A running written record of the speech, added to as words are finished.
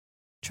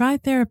Try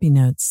Therapy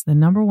Notes, the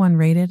 #1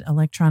 rated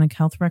electronic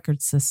health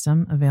record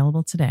system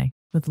available today.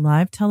 With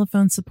live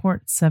telephone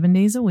support 7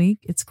 days a week,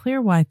 it's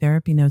clear why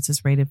Therapy Notes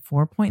is rated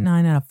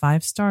 4.9 out of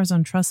 5 stars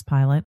on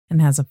Trustpilot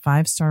and has a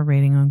 5-star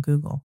rating on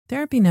Google.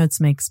 Therapy Notes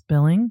makes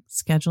billing,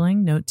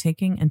 scheduling,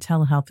 note-taking, and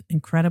telehealth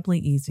incredibly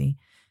easy.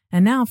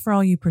 And now, for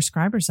all you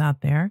prescribers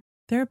out there,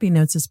 Therapy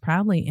Notes is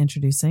proudly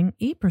introducing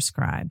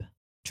ePrescribe.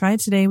 Try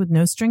it today with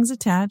no strings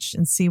attached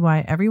and see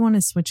why everyone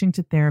is switching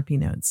to Therapy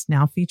Notes,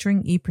 now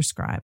featuring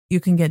ePrescribe. You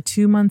can get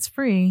 2 months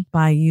free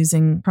by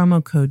using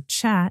promo code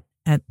CHAT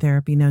at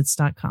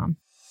therapynotes.com.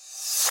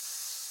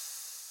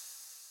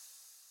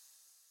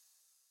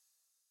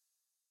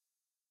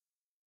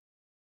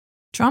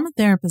 Trauma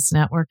Therapist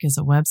Network is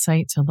a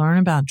website to learn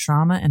about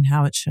trauma and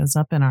how it shows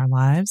up in our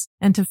lives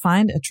and to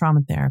find a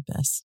trauma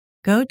therapist.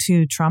 Go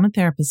to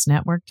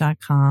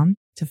traumatherapistnetwork.com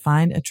to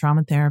find a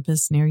trauma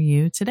therapist near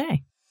you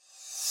today.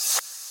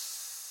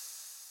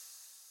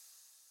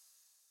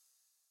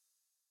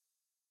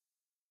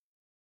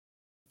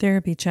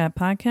 Therapy Chat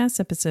Podcast,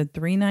 episode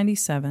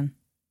 397.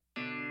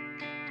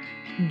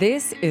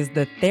 This is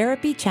the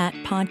Therapy Chat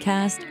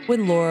Podcast with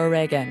Laura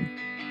Reagan,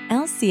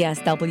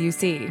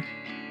 LCSWC.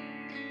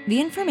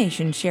 The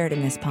information shared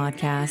in this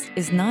podcast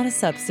is not a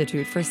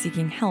substitute for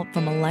seeking help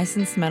from a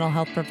licensed mental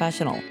health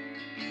professional.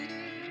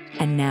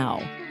 And now,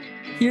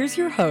 here's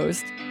your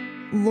host,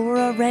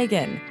 Laura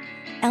Reagan,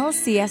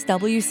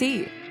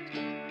 LCSWC.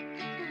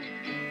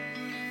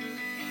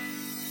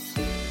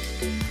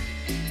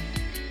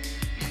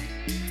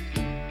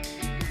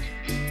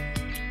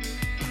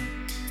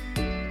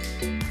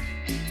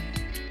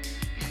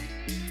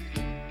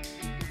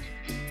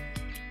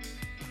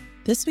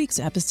 This week's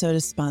episode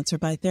is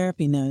sponsored by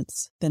Therapy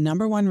Notes, the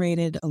 #1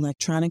 rated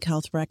electronic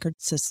health record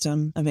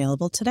system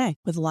available today.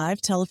 With live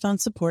telephone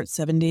support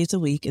 7 days a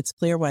week, it's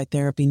clear why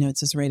Therapy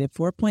Notes is rated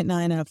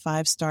 4.9 out of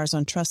 5 stars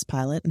on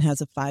Trustpilot and has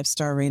a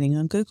 5-star rating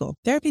on Google.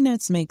 Therapy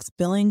Notes makes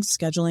billing,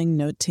 scheduling,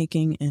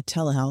 note-taking, and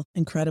telehealth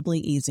incredibly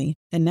easy.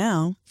 And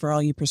now, for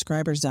all you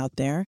prescribers out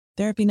there,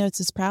 Therapy Notes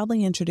is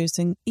proudly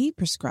introducing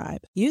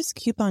ePrescribe. Use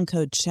coupon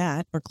code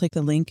CHAT or click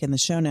the link in the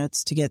show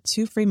notes to get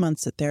 2 free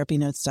months at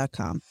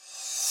therapynotes.com.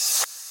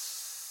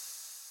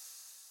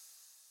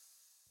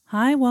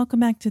 Hi, welcome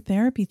back to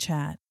Therapy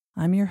Chat.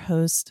 I'm your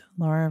host,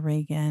 Laura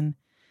Reagan,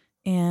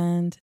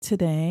 and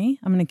today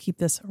I'm going to keep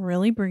this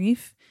really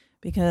brief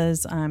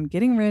because I'm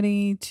getting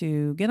ready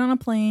to get on a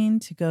plane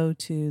to go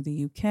to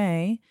the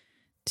UK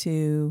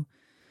to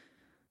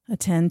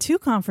attend 2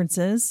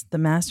 conferences, the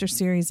Master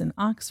Series in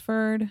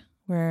Oxford,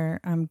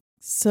 where I'm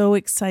so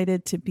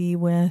excited to be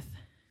with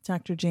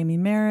Dr. Jamie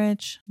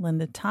Marich,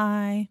 Linda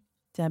Ty,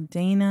 Deb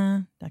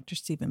Dana, Dr.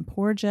 Stephen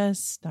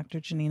Porges, Dr.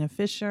 Janina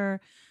Fisher,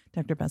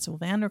 Dr. Bessel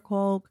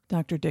Vanderkolk,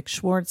 Dr. Dick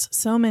Schwartz,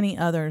 so many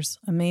others,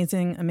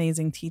 amazing,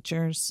 amazing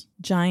teachers,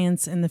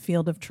 giants in the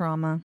field of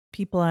trauma,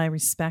 people I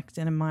respect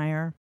and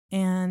admire,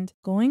 and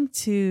going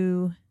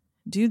to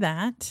do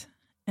that.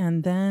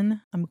 And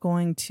then I'm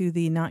going to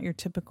the Not Your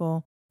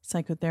Typical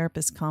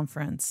Psychotherapist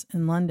Conference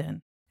in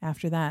London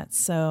after that.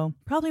 So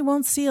probably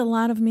won't see a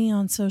lot of me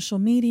on social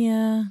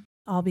media.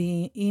 I'll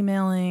be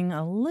emailing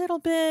a little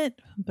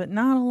bit, but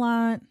not a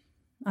lot.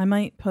 I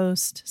might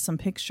post some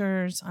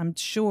pictures. I'm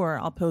sure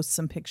I'll post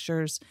some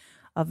pictures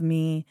of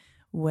me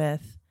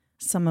with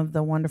some of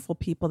the wonderful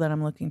people that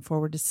I'm looking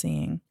forward to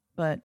seeing.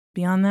 But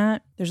beyond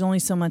that, there's only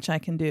so much I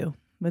can do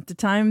with the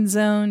time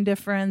zone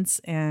difference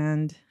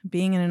and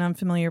being in an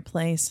unfamiliar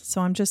place.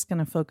 So I'm just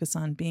going to focus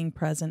on being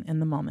present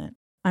in the moment.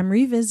 I'm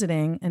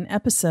revisiting an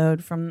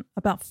episode from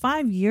about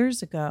 5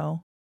 years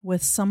ago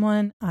with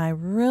someone I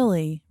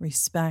really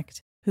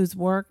respect, whose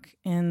work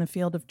in the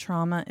field of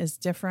trauma is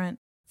different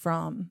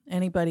from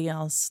anybody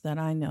else that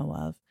I know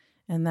of,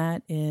 and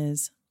that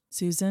is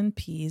Susan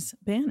Pease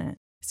Banitt.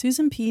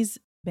 Susan Pease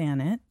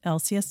Banitt,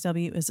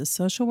 LCSW, is a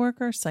social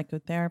worker,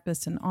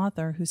 psychotherapist, and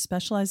author who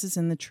specializes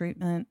in the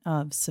treatment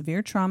of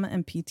severe trauma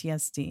and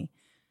PTSD.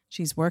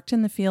 She's worked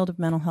in the field of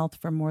mental health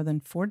for more than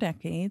 4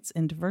 decades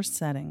in diverse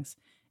settings,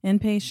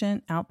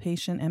 inpatient,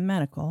 outpatient, and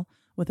medical,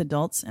 with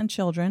adults and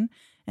children,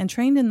 and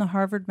trained in the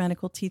Harvard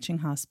Medical Teaching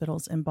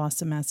Hospitals in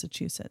Boston,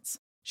 Massachusetts.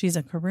 She's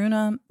a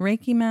Karuna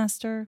Reiki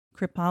master,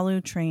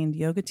 Kripalu-trained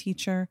yoga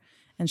teacher,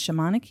 and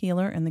shamanic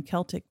healer in the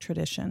Celtic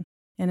tradition.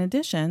 In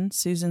addition,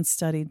 Susan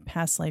studied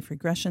past life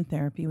regression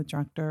therapy with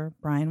Dr.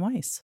 Brian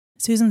Weiss.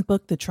 Susan's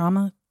book, The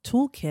Trauma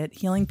Toolkit,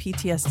 Healing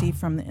PTSD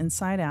from the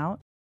Inside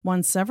Out,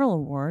 won several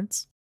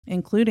awards,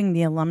 including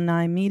the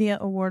Alumni Media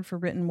Award for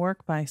Written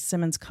Work by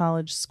Simmons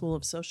College School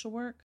of Social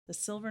Work, the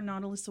Silver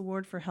Nautilus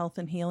Award for Health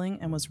and Healing,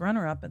 and was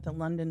runner-up at the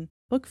London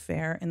Book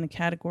Fair in the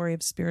category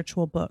of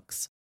spiritual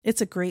books.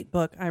 It's a great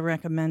book. I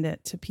recommend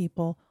it to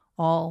people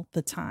all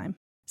the time.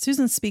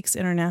 Susan speaks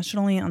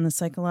internationally on the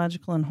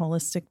psychological and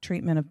holistic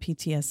treatment of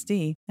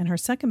PTSD, and her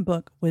second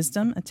book,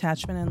 Wisdom,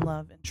 Attachment, and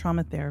Love in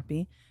Trauma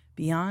Therapy,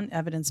 Beyond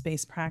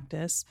Evidence-Based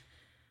Practice,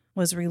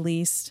 was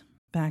released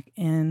back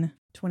in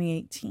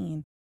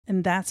 2018.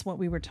 And that's what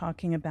we were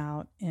talking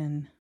about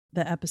in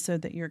the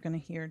episode that you're going to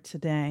hear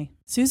today.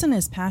 Susan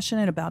is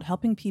passionate about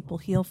helping people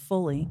heal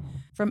fully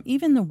from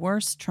even the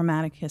worst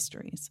traumatic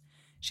histories.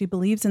 She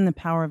believes in the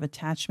power of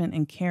attachment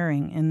and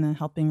caring in the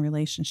helping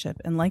relationship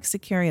and likes to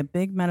carry a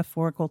big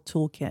metaphorical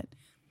toolkit.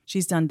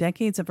 She's done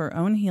decades of her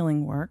own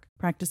healing work,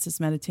 practices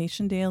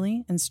meditation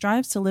daily, and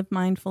strives to live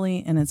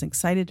mindfully and is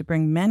excited to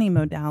bring many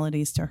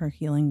modalities to her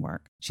healing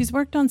work. She's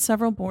worked on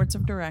several boards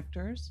of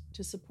directors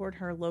to support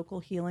her local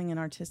healing and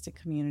artistic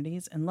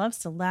communities and loves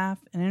to laugh,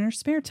 and in her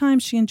spare time,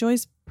 she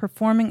enjoys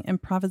performing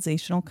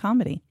improvisational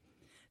comedy.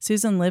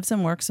 Susan lives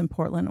and works in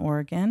Portland,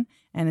 Oregon,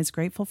 and is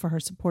grateful for her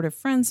supportive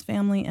friends,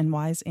 family, and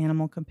wise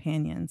animal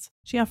companions.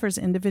 She offers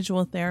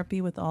individual therapy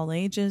with all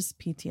ages,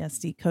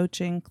 PTSD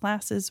coaching,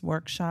 classes,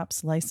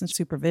 workshops, licensed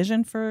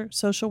supervision for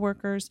social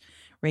workers,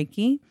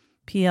 Reiki,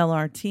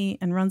 PLRT,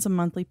 and runs a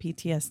monthly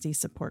PTSD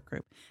support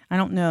group. I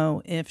don't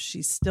know if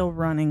she's still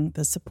running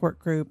the support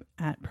group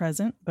at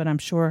present, but I'm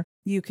sure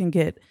you can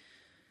get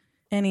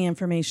any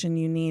information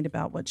you need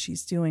about what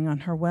she's doing on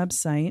her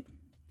website,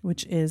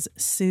 which is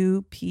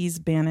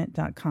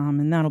SuePeaseBanitt.com,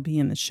 and that'll be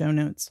in the show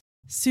notes.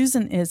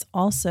 Susan is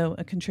also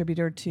a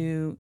contributor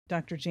to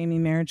Dr. Jamie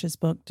Marriage's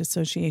book,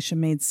 Dissociation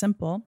Made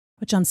Simple,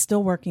 which I'm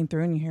still working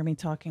through, and you hear me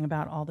talking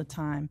about all the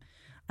time.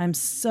 I'm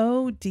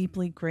so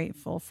deeply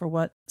grateful for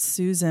what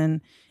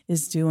Susan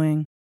is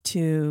doing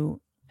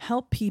to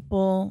help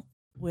people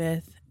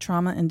with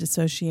trauma and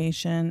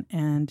dissociation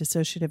and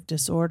dissociative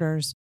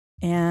disorders,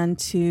 and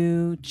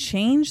to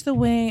change the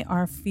way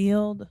our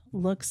field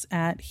looks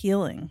at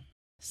healing.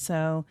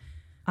 So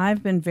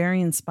I've been very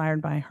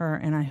inspired by her,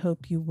 and I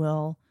hope you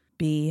will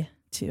be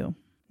too.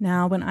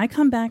 Now, when I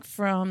come back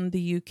from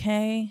the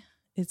UK,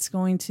 it's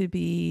going to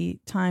be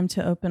time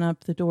to open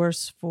up the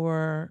doors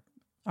for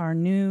our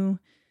new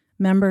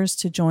members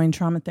to join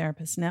Trauma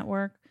Therapist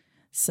Network.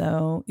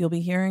 So you'll be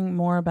hearing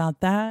more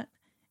about that,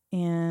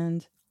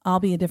 and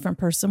I'll be a different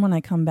person when I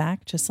come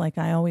back, just like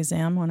I always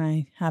am when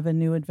I have a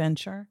new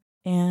adventure.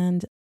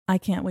 And I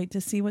can't wait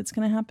to see what's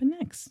going to happen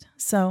next.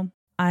 So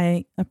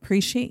I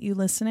appreciate you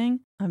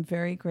listening. I'm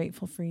very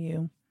grateful for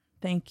you.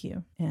 Thank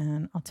you.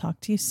 And I'll talk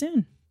to you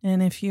soon.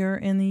 And if you're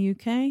in the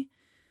UK,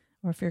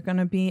 or if you're going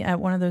to be at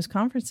one of those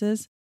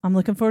conferences, I'm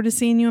looking forward to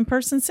seeing you in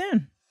person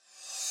soon.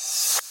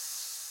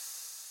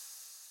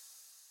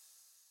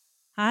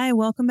 Hi,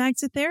 welcome back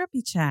to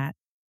Therapy Chat.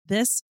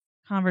 This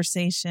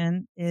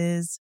conversation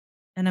is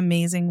an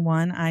amazing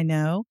one, I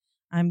know.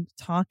 I'm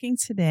talking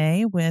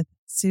today with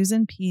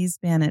Susan Pease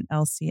Banitt,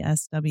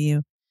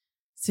 LCSW.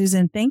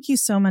 Susan, thank you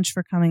so much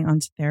for coming on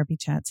to Therapy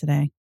Chat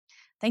today.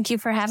 Thank you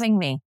for having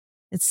me.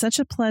 It's such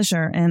a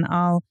pleasure, and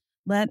I'll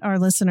let our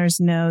listeners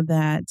know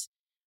that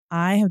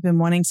I have been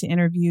wanting to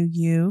interview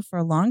you for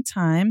a long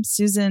time.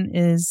 Susan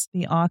is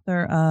the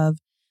author of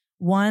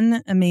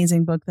one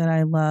amazing book that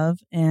I love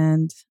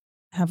and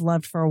have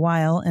loved for a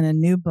while, and a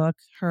new book.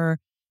 Her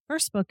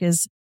first book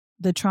is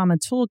The Trauma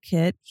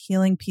Toolkit,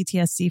 Healing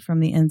PTSD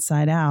from the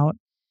Inside Out.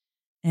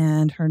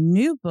 And her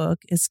new book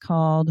is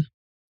called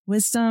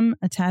Wisdom,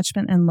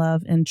 Attachment, and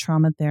Love in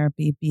Trauma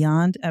Therapy,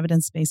 Beyond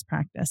Evidence-Based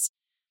Practice.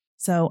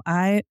 So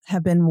I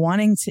have been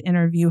wanting to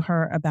interview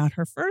her about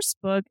her first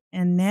book.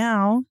 And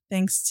now,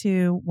 thanks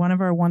to one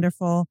of our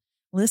wonderful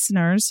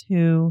listeners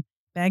who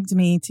begged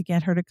me to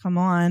get her to come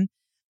on,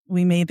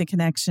 we made the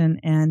connection.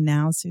 And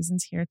now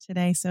Susan's here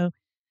today. So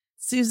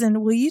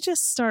Susan, will you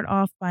just start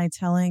off by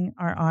telling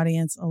our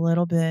audience a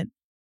little bit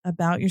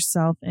about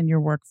yourself and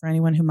your work for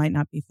anyone who might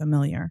not be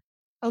familiar?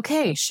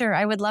 Okay, sure.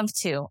 I would love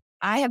to.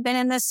 I have been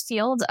in this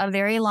field a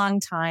very long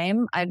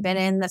time. I've been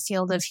in the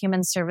field of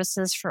human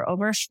services for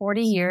over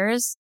 40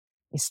 years.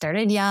 I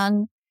started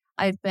young.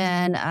 I've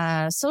been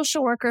a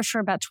social worker for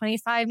about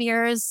 25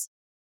 years.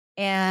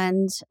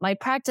 And my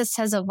practice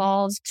has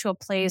evolved to a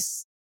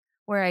place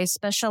where I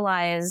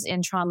specialize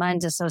in trauma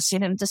and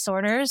dissociative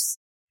disorders,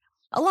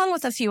 along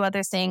with a few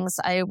other things.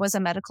 I was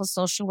a medical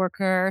social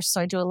worker,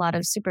 so I do a lot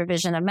of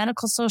supervision of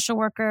medical social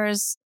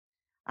workers.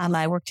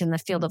 I worked in the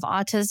field of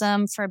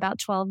autism for about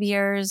 12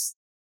 years.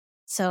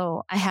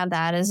 So I have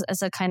that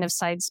as a kind of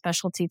side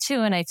specialty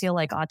too. And I feel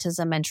like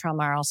autism and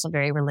trauma are also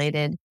very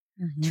related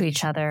to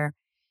each other.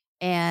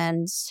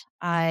 And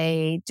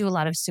I do a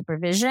lot of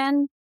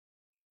supervision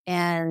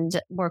and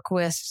work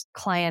with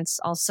clients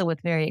also with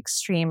very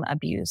extreme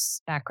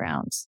abuse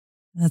backgrounds.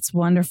 That's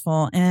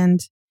wonderful. And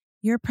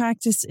your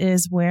practice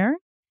is where?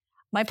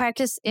 My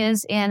practice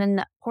is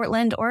in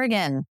Portland,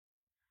 Oregon.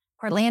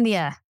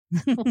 Portlandia.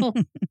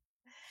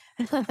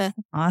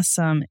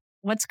 Awesome.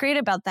 What's great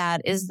about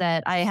that is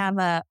that I have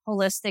a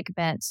holistic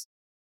bent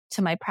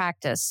to my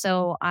practice.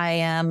 So I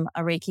am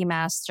a Reiki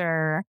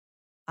master.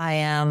 I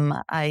am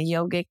a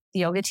yoga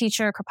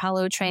teacher,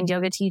 Kripalu trained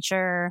yoga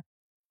teacher.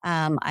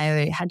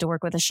 I had to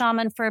work with a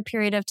shaman for a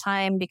period of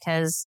time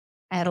because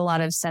I had a lot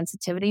of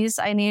sensitivities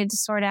I needed to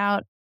sort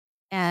out.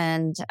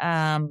 And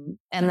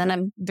then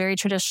I'm very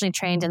traditionally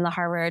trained in the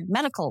Harvard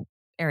medical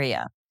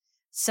area.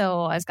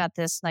 So I've got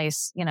this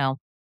nice,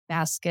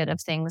 basket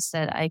of things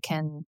that I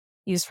can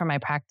use for my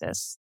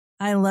practice.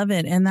 I love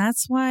it. And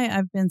that's why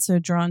I've been so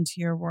drawn to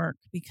your work,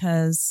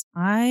 because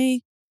I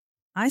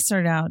I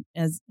started out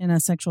as in a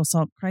sexual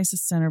assault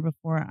crisis center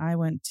before I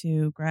went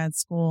to grad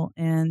school.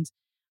 And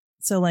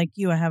so like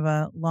you, I have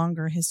a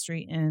longer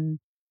history in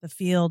the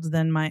field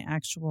than my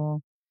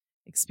actual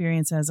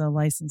experience as a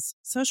licensed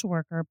social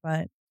worker,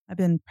 but I've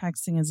been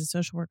practicing as a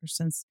social worker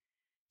since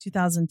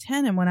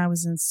 2010. And when I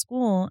was in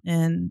school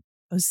in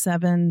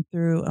 '07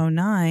 through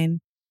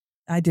 '09,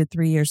 I did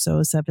 3 years,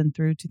 so '07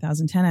 through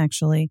 2010,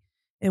 actually.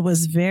 It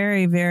was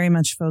very, very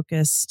much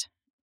focused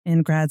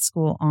in grad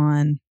school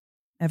on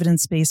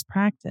evidence-based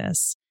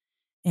practice.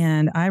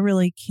 And I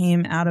really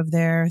came out of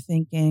there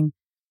thinking,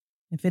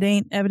 if it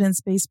ain't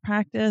evidence-based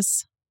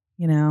practice,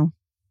 it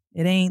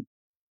ain't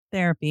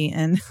therapy.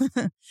 And,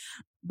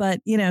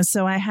 but,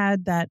 so I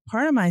had that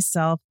part of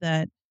myself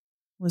that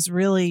was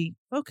really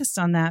focused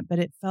on that, but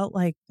it felt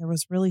like there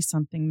was really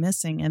something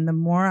missing. And the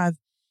more I've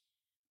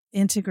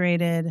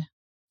integrated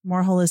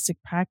more holistic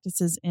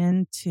practices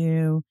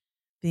into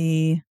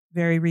the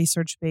very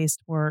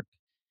research-based work,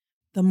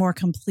 the more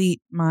complete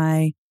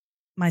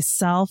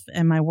myself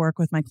and my work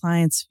with my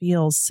clients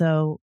feels.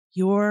 So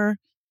your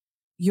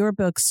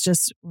books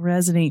just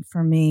resonate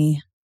for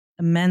me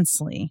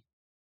immensely.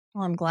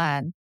 Well, I'm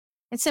glad.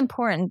 It's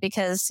important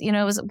because, it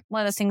was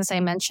one of the things I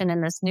mentioned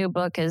in this new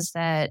book is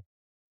that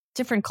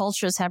different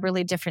cultures have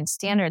really different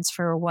standards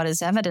for what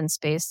is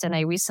evidence-based. And I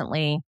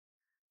recently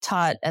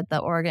taught at the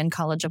Oregon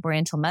College of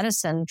Oriental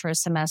Medicine for a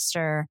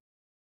semester,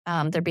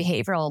 their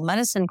behavioral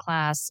medicine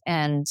class.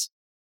 And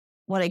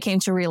what I came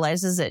to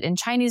realize is that in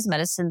Chinese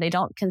medicine, they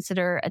don't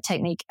consider a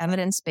technique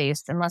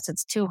evidence-based unless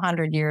it's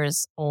 200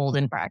 years old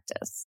in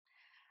practice.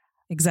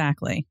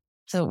 Exactly.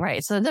 So,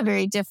 right. So it's a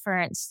very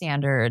different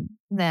standard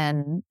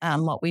than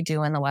what we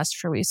do in the West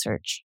for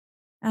research.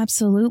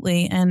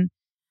 Absolutely. And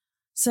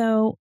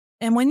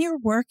when you're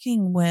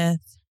working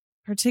with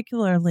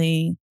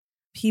particularly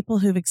people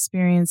who've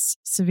experienced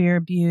severe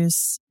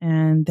abuse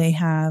and they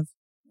have,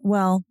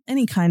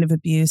 any kind of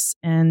abuse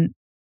and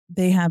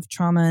they have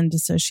trauma and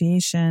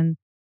dissociation,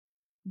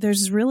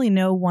 there's really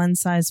no one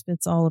size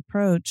fits all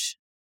approach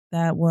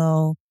that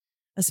will,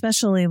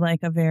 especially like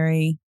a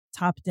very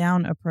top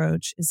down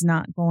approach, is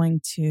not going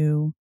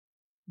to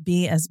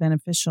be as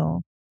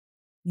beneficial,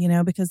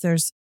 because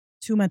there's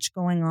too much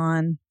going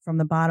on from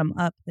the bottom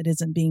up that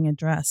isn't being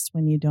addressed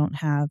when you don't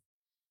have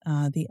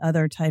the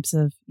other types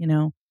of,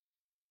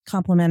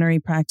 complementary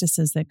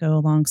practices that go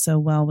along so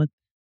well with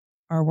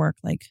our work,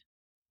 like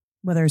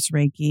whether it's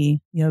Reiki,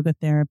 yoga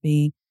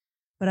therapy.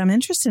 But I'm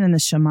interested in the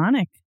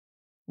shamanic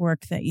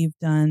work that you've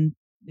done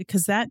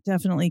because that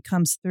definitely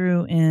comes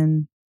through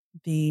in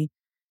the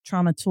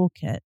trauma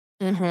toolkit.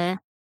 Mm-hmm.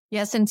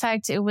 Yes. In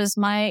fact, it was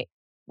my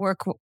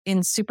work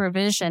in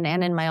supervision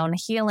and in my own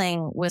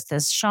healing with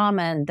this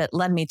shaman that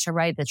led me to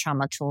write the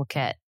trauma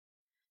toolkit,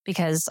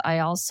 because I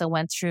also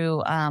went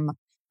through about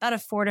a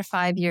 4 to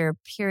 5 year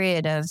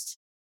period of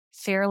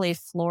fairly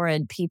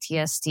florid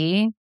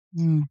PTSD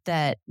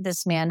that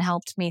this man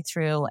helped me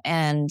through.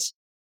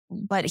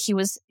 But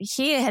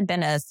he had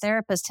been a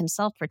therapist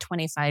himself for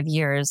 25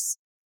 years.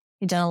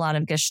 He'd done a lot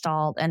of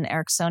Gestalt and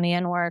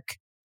Ericksonian work,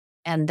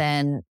 and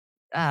then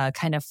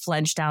kind of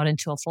fledged out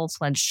into a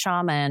full-fledged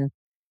shaman.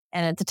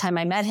 And at the time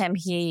I met him,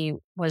 he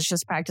was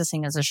just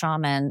practicing as a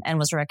shaman and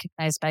was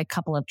recognized by a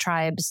couple of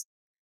tribes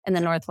in the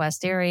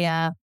Northwest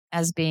area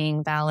as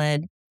being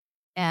valid.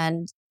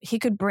 And he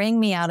could bring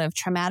me out of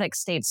traumatic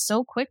states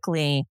so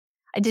quickly,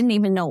 I didn't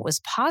even know it was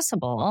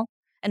possible.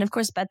 And of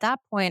course, at that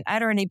point,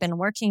 I'd already been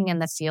working in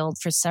the field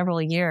for several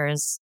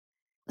years.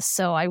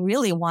 So I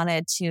really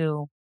wanted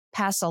to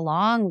pass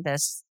along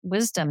this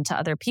wisdom to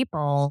other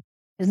people.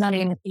 There's not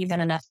even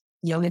enough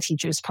yoga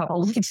teachers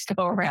probably to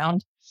go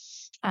around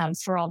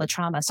for all the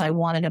trauma. So I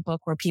wanted a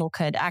book where people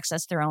could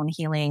access their own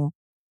healing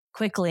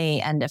quickly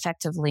and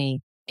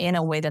effectively in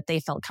a way that they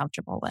felt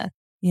comfortable with.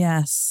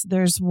 Yes.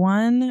 There's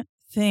one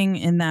thing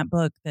in that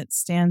book that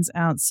stands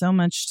out so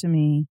much to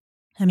me.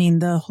 I mean,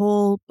 the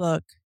whole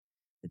book,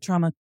 the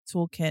Trauma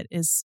Toolkit,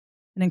 is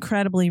an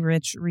incredibly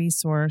rich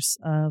resource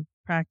of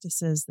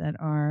practices that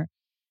are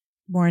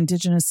more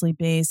indigenously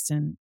based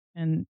and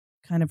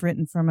kind of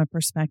written from a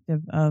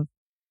perspective of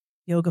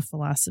yoga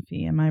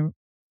philosophy. Am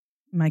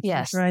I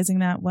Yes. characterizing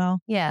that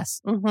well?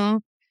 Yes. Mm-hmm.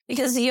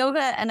 Because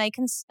yoga, and I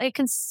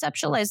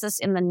conceptualize this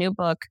in the new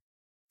book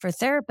for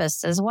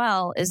therapists as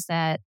well, is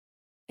that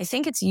I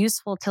think it's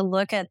useful to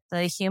look at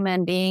the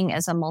human being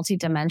as a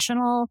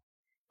multidimensional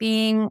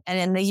being. And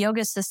in the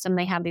yoga system,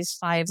 they have these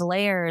 5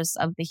 layers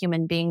of the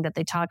human being that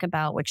they talk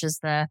about, which is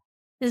the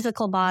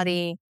physical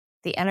body,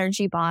 the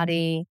energy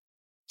body,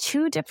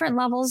 2 different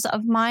levels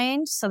of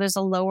mind. So there's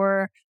a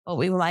lower, what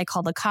we might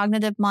call the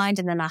cognitive mind,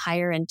 and then a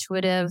higher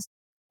intuitive,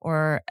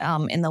 or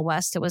in the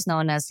West, it was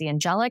known as the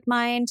angelic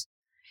mind.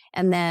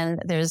 And then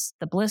there's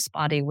the bliss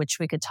body, which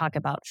we could talk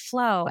about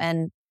flow.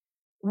 And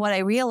what I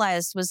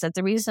realized was that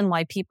the reason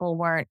why people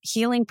weren't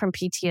healing from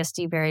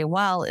PTSD very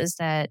well is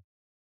that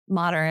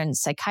modern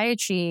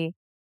psychiatry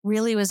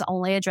really was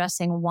only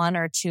addressing 1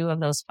 or 2 of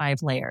those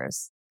 5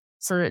 layers.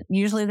 So that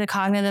usually the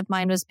cognitive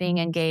mind was being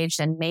engaged,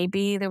 and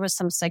maybe there was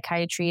some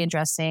psychiatry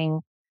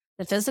addressing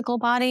the physical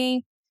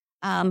body,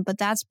 But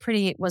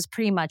was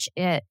pretty much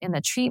it in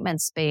the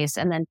treatment space.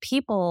 And then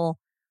people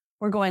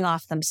were going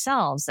off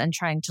themselves and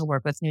trying to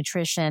work with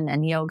nutrition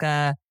and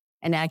yoga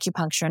and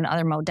acupuncture and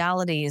other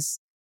modalities.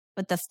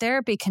 But the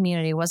therapy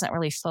community wasn't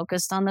really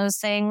focused on those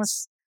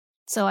things.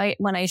 So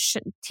when I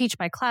teach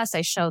my class,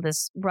 I show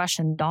this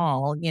Russian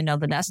doll,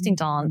 the nesting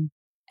doll,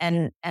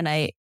 and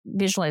I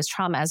visualize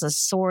trauma as a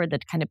sword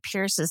that kind of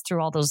pierces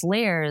through all those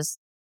layers,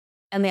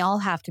 and they all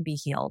have to be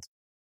healed.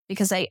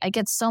 Because I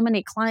get so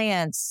many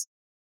clients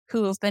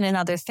who have been in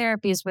other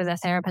therapies where the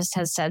therapist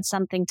has said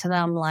something to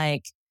them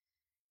like,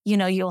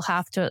 you'll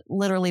have to,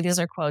 literally, these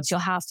are quotes, you'll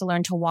have to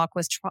learn to walk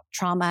with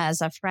trauma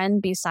as a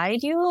friend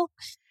beside you.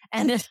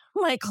 And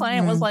my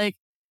client was like,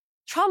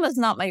 trauma is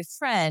not my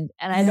friend,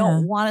 and I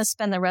don't want to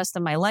spend the rest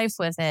of my life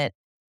with it.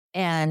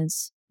 And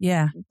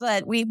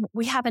but we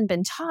haven't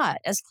been taught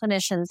as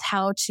clinicians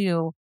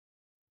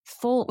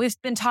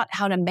we've been taught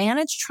how to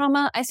manage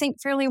trauma, I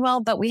think, fairly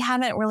well, but we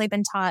haven't really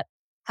been taught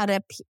how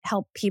to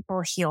help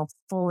people heal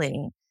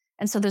fully.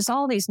 And so there's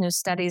all these new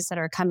studies that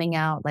are coming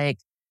out, like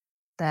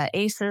the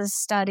ACEs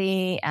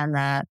study and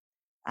the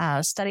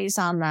studies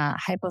on the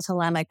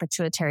hypothalamic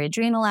pituitary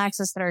adrenal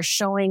axis that are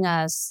showing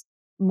us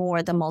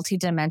more the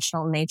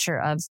multidimensional nature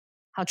of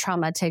how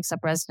trauma takes up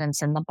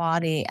residence in the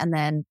body. And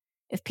then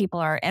if people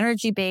are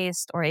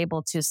energy-based or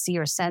able to see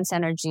or sense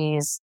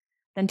energies,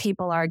 then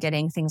people are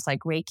getting things like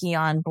Reiki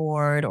on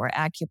board or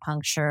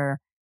acupuncture,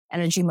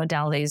 energy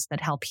modalities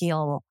that help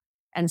heal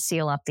and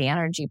seal up the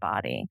energy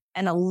body.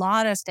 And a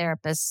lot of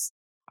therapists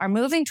are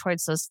moving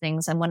towards those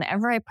things. And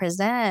whenever I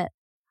present,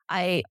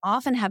 I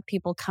often have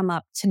people come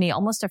up to me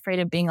almost afraid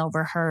of being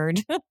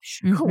overheard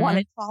who want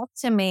to talk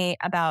to me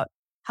about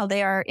how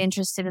they are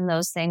interested in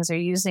those things or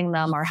using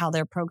them, or how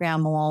their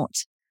program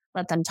won't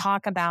let them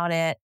talk about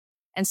it.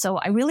 And so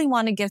I really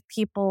want to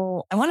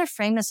I want to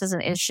frame this as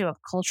an issue of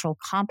cultural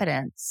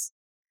competence,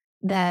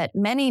 that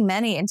many,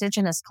 many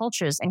indigenous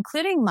cultures,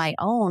 including my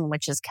own,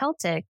 which is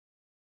Celtic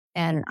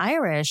and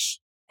Irish,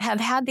 have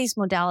had these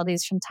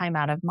modalities from time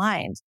out of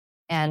mind.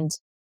 And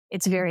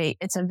it's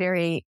a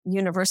very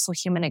universal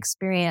human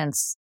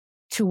experience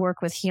to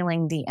work with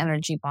healing the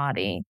energy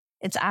body.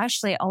 It's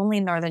actually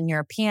only Northern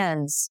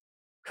Europeans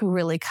who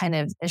really kind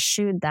of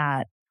eschewed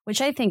that,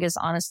 which I think is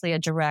honestly a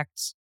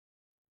direct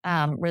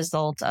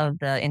result of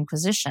the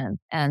Inquisition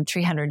and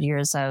 300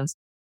 years of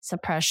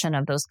suppression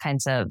of those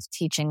kinds of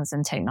teachings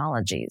and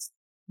technologies.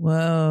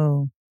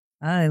 Whoa.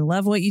 I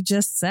love what you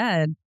just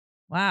said.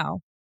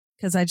 Wow.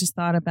 Because I just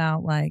thought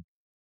about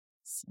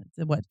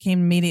what came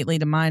immediately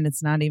to mind.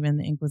 It's not even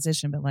the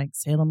Inquisition, but like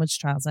Salem witch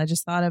trials. I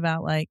just thought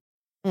about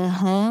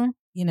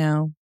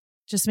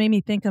just made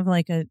me think of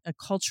like a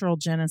cultural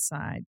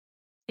genocide.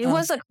 It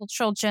was a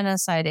cultural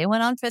genocide. It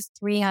went on for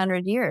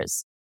 300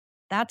 years.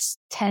 That's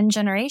 10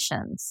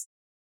 generations.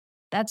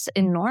 That's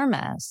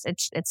enormous.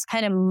 It's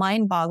kind of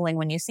mind-boggling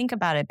when you think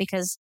about it,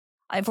 because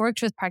I've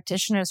worked with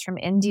practitioners from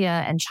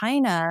India and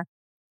China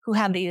who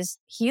have these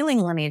healing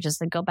lineages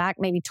that go back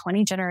maybe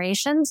 20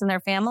 generations in their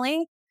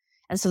family.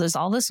 And so there's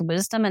all this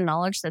wisdom and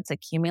knowledge that's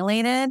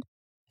accumulated.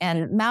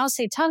 And Mao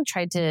Zedong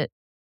tried to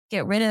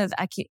get rid of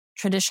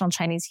traditional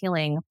Chinese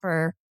healing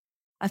for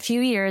a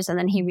few years. And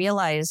then he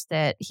realized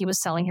that he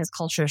was selling his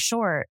culture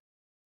short,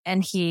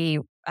 and he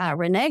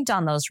reneged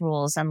on those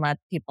rules and let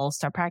people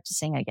start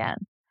practicing again.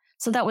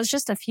 So that was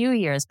just a few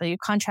years, but you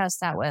contrast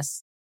that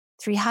with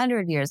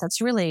 300 years.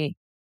 That's really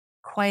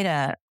quite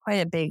a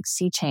big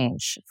sea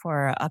change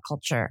for a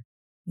culture.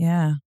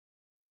 Yeah.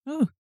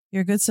 Oh,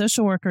 you're a good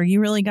social worker. You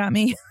really got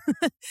me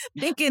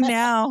thinking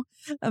now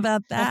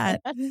about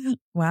that.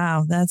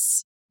 Wow.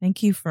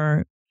 Thank you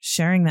for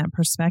sharing that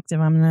perspective.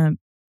 I'm going to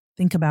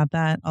think about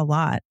that a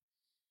lot.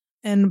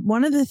 And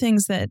one of the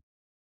things that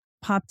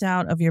popped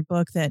out of your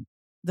book, that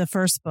the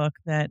first book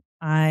that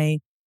I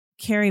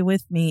carry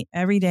with me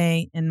every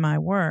day in my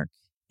work,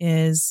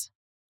 is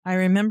I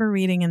remember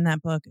reading in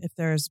that book, if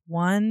there's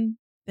one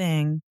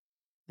thing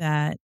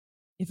that,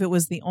 if it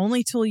was the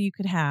only tool you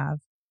could have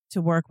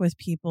to work with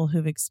people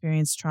who've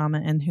experienced trauma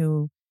and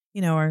who,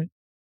 are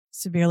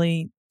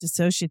severely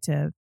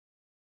dissociative,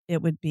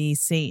 it would be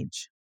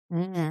sage.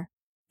 Mm-hmm.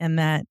 And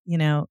that,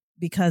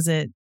 because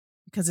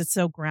it's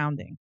so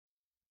grounding.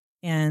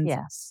 And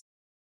yes,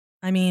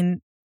 I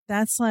mean,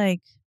 that's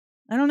like,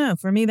 I don't know,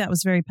 for me, that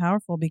was very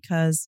powerful,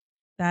 because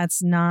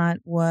that's not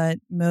what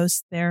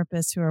most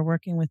therapists who are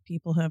working with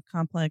people who have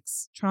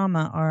complex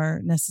trauma are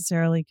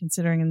necessarily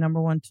considering a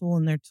number one tool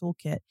in their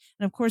toolkit.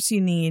 And of course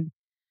you need,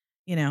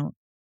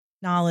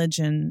 knowledge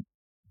and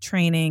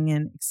training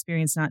and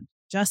experience, not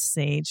just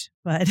sage,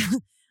 but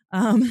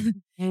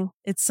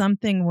it's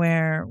something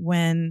where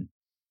when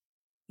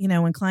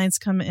clients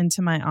come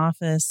into my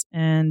office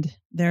and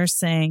they're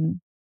saying,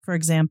 for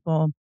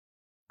example,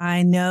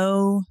 I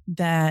know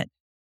that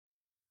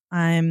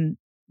I'm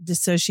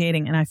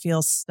dissociating and I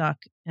feel stuck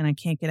and I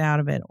can't get out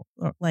of it.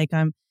 Or like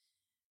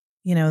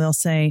they'll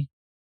say,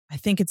 I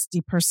think it's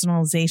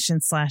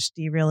depersonalization /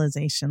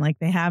 derealization. Like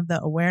they have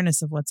the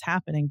awareness of what's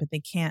happening, but they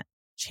can't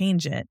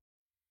change it.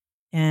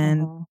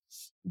 And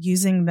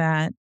using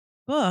that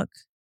book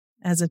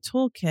as a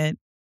toolkit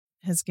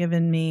has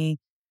given me,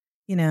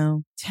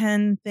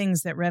 10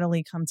 things that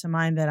readily come to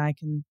mind that I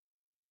can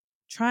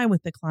try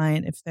with the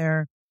client if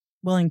they're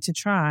willing to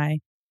try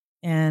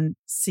and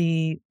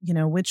see,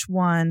 which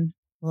one.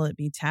 Will it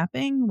be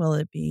tapping? Will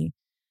it be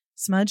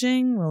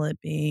smudging? Will it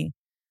be,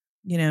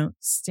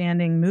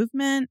 standing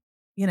movement?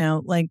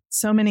 Like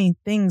so many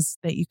things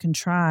that you can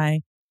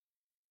try,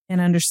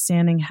 and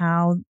understanding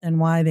how and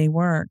why they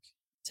work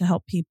to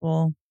help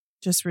people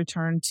just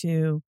return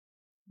to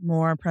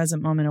more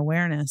present moment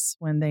awareness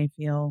when they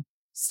feel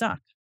stuck.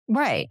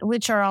 Right.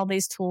 Which are all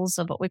these tools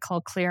of what we call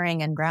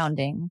clearing and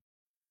grounding.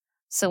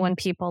 So when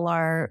people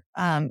are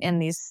in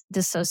these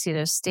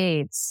dissociative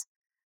states,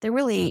 they're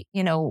really,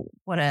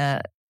 what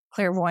a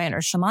clairvoyant or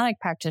shamanic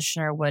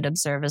practitioner would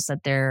observe is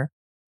that they're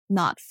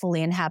not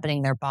fully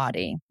inhabiting their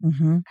body,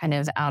 kind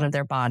of out of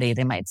their body,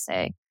 they might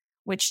say,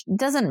 which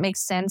doesn't make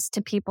sense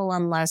to people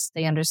unless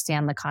they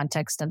understand the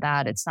context of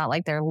that. It's not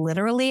like they're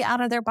literally out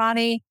of their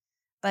body,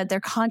 but their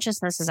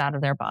consciousness is out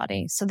of their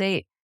body. So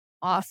they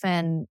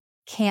often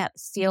can't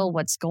feel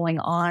what's going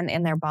on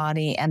in their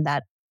body, and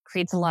that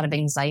creates a lot of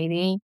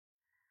anxiety.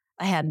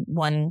 I had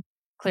one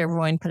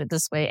clairvoyant put it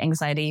this way: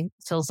 anxiety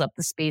fills up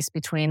the space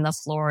between the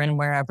floor and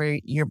wherever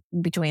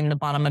between the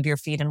bottom of your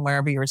feet and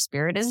wherever your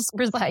spirit is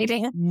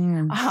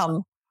residing.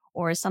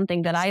 Or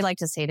something that I like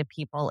to say to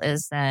people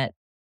is that,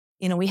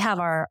 we have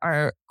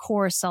our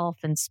core self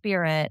and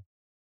spirit,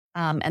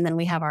 and then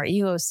we have our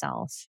ego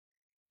self.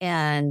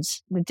 And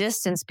the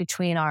distance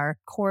between our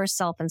core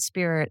self and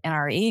spirit and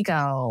our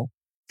ego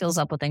fills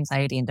up with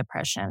anxiety and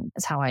depression,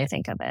 is how I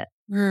think of it.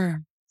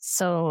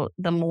 So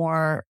the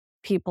more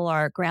people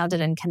are grounded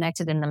and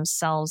connected in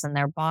themselves and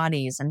their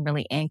bodies and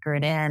really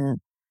anchored in,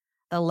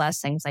 the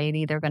less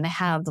anxiety they're going to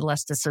have, the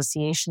less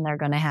dissociation they're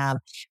going to have.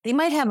 They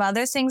might have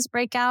other things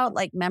break out,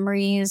 like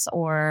memories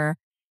or,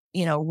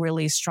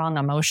 really strong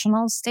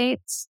emotional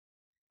states,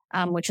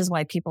 which is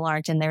why people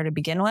aren't in there to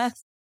begin with.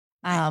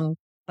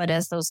 But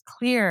as those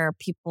clear,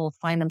 people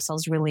find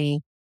themselves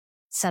really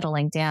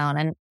settling down.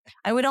 And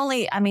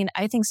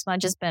I think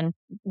smudge has been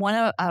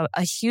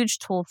a huge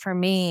tool for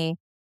me,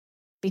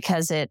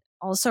 because it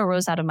also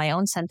arose out of my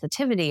own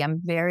sensitivity.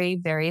 I'm very,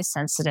 very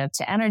sensitive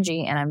to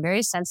energy, and I'm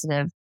very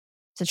sensitive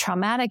to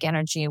traumatic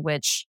energy,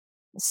 which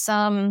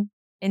some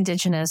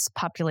indigenous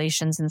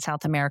populations in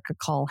South America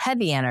call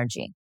heavy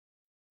energy.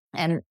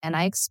 And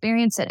I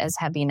experience it as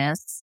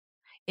heaviness.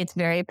 It's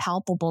very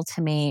palpable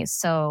to me.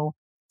 So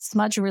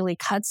smudge really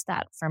cuts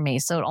that for me.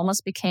 So it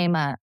almost became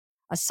a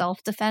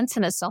self-defense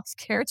and a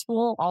self-care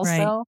tool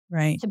also,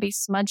 right. To be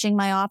smudging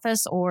my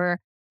office. Or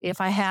if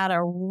I had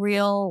a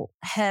real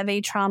heavy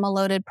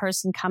trauma-loaded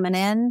person coming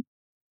in,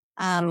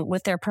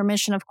 with their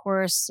permission, of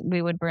course,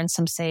 we would burn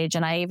some sage.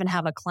 And I even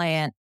have a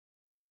client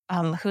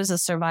who's a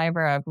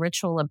survivor of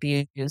ritual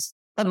abuse.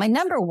 But my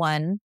number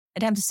one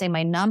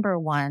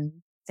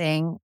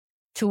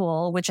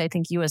tool, which I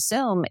think you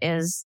assume,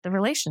 is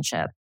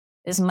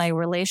my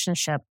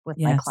relationship with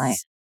my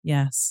client.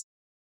 Yes.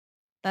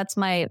 That's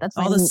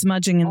all the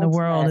smudging in the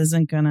world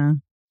isn't gonna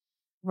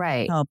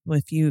help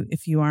if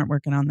you aren't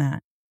working on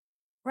that.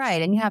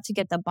 Right. And you have to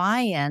get the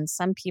buy-in.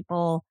 Some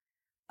people,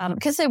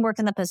 because they work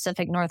in the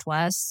Pacific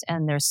Northwest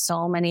and there's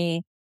so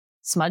many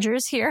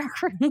smudgers here,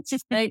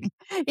 just like,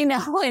 in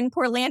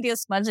Portlandia,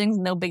 smudging's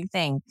no big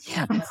thing.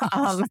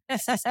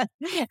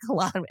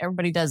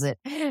 Everybody does it.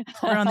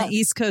 We're on the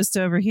East Coast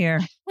over here.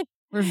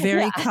 We're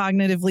very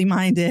cognitively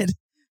minded.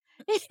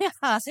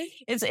 Yeah,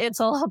 it's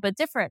a little bit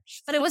different.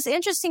 But it was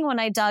interesting when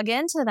I dug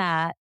into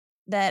that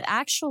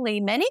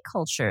actually many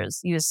cultures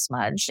use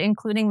smudge,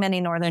 including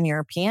many Northern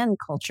European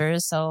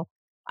cultures. So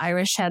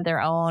Irish had their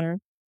own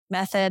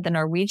method. The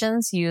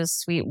Norwegians used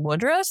sweet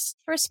woodruff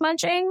for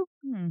smudging.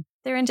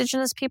 Their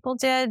indigenous people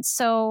did.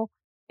 So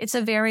it's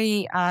a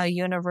very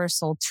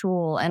universal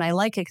tool. And I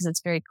like it because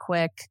it's very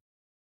quick.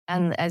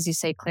 And as you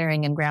say,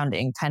 clearing and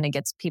grounding kind of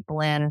gets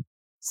people in.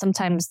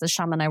 Sometimes the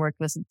shaman I worked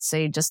with would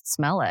say, just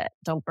smell it.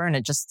 Don't burn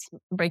it. Just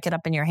break it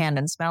up in your hand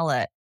and smell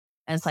it.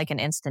 And it's like an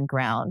instant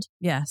ground.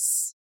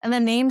 Yes. And the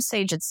name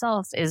sage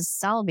itself is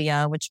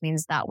salvia, which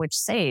means that which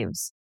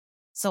saves.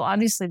 So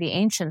obviously the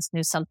ancients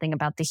knew something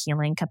about the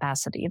healing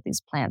capacity of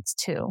these plants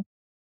too.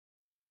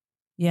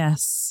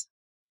 Yes.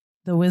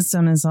 The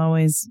wisdom has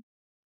always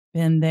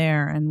been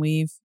there, and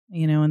we've,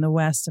 in the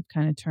West have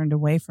kind of turned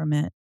away from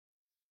it.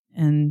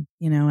 And,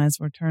 as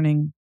we're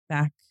turning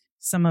back,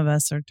 some of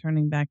us are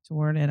turning back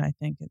toward it. I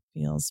think it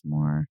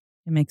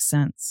makes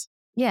sense.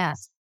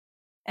 Yes.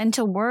 And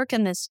to work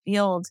in this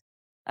field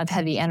of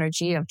heavy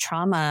energy, of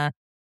trauma,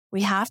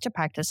 we have to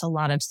practice a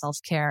lot of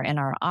self-care in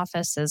our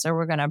offices, or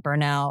we're going to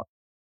burn out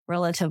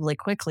relatively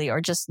quickly, or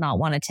just not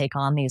want to take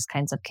on these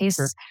kinds of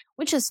cases,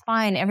 which is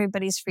fine.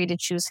 Everybody's free to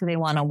choose who they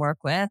want to work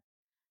with.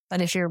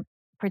 But if you're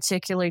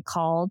particularly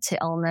called to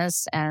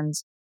illness and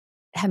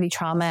heavy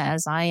trauma,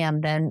 as I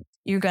am, then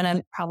you're going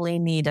to probably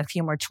need a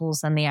few more tools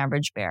than the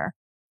average bear.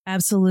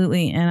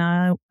 Absolutely.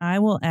 And I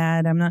will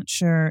add, I'm not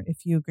sure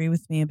if you agree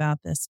with me about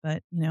this,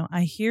 but,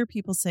 I hear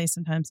people say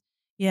sometimes,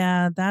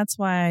 yeah, that's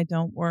why I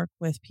don't work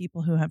with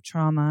people who have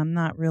trauma. I'm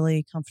not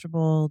really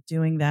comfortable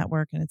doing that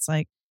work. And it's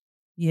like,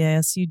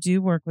 Yes, you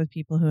do work with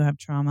people who have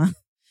trauma.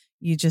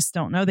 You just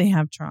don't know they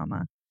have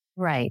trauma.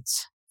 Right.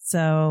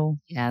 So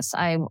Yes,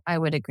 I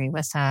would agree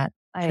with that.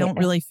 I don't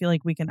really feel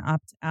like we can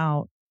opt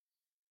out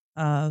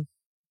of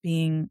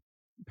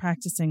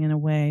practicing in a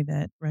way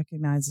that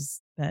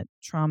recognizes that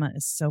trauma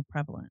is so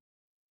prevalent.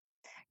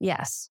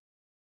 Yes.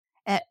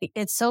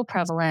 It's so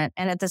prevalent.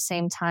 And at the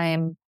same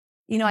time,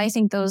 I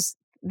think those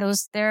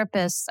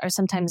therapists are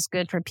sometimes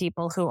good for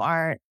people who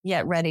aren't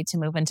yet ready to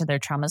move into their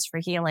traumas for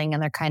healing.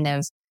 And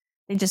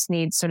they just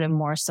need sort of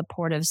more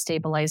supportive,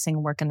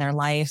 stabilizing work in their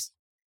life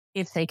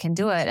if they can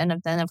do it.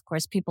 And then, of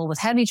course, people with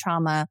heavy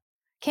trauma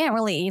can't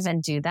really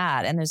even do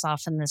that. And there's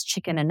often this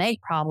chicken and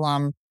egg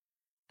problem,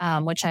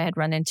 which I had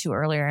run into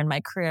earlier in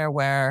my career,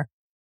 where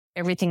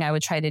everything I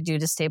would try to do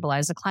to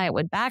stabilize a client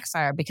would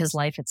backfire because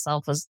life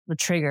itself was the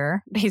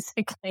trigger,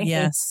 basically.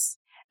 Yes.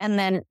 And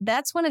then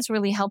that's when it's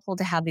really helpful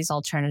to have these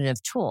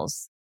alternative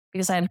tools,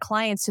 because I have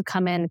clients who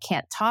come in,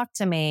 can't talk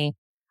to me.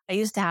 I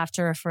used to have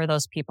to refer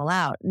those people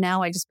out.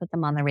 Now I just put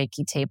them on the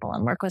Reiki table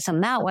and work with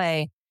them that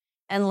way.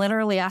 And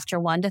literally after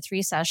 1 to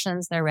 3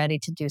 sessions, they're ready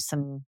to do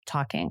some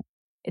talking.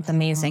 It's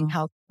amazing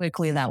how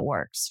quickly that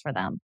works for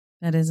them.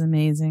 That is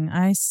amazing.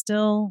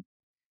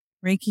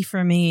 Reiki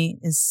for me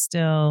is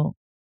still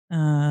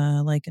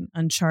like an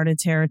uncharted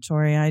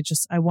territory.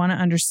 I want to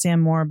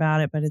understand more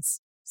about it, but it's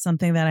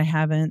something that I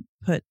haven't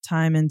put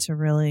time into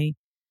really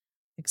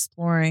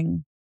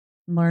exploring,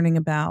 learning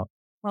about.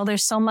 Well,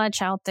 there's so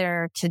much out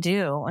there to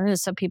do.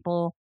 Some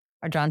people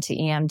are drawn to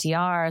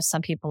EMDR.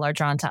 Some people are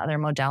drawn to other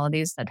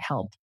modalities that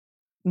help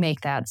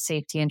make that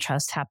safety and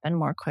trust happen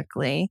more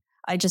quickly.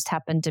 I just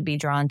happened to be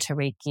drawn to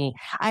Reiki.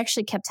 I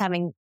actually kept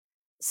having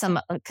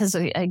because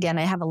again,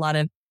 I have a lot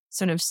of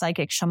sort of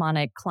psychic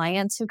shamanic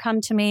clients who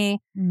come to me.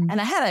 And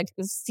I had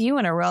a few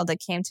in a row that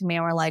came to me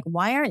and were like,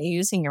 why aren't you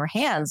using your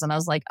hands? And I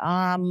was like,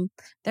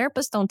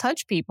 therapists don't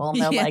touch people.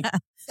 And they're like,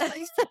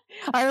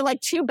 are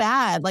like, too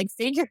bad, like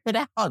figure it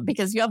out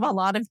because you have a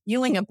lot of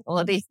healing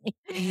ability.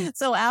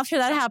 So after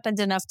that happened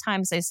enough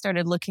times, I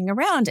started looking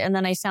around, and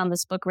then I found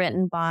this book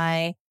written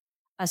by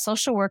a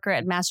social worker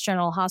at Mass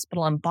General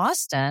Hospital in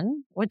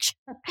Boston,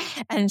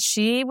 and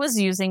she was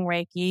using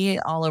Reiki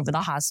all over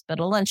the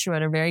hospital, and she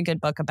wrote a very good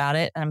book about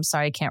it. And I'm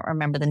sorry, I can't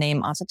remember the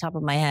name off the top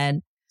of my head.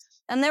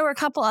 And there were a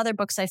couple other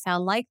books I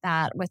found like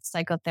that with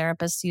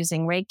psychotherapists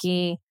using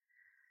Reiki.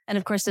 And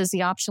of course, there's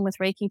the option with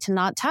Reiki to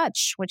not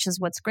touch, which is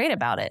what's great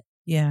about it.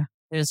 Yeah.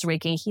 There's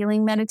Reiki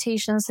healing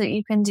meditations that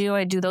you can do.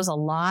 I do those a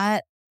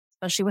lot,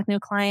 especially with new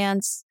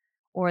clients.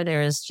 Or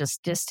there's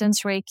just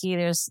distance Reiki.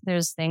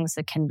 There's things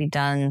that can be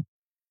done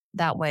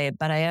that way.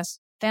 But I have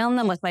found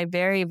them with my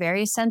very,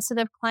 very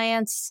sensitive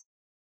clients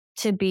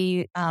to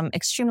be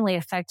extremely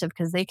effective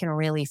because they can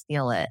really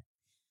feel it.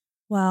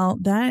 Well,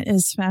 that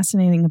is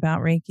fascinating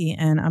about Reiki.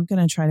 And I'm going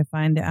to try to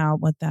find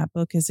out what that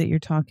book is that you're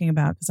talking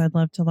about, because I'd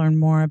love to learn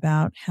more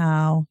about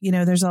how,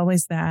 there's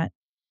always that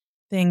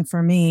thing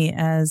for me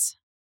as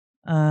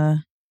a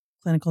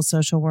clinical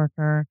social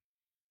worker,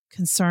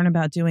 concern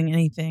about doing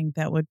anything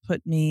that would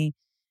put me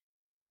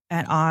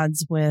at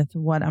odds with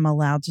what I'm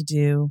allowed to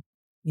do,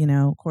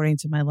 according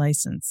to my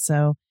license.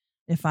 So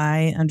if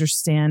I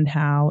understand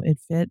how it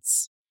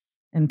fits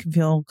and can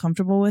feel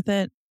comfortable with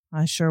it,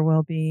 I sure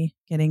will be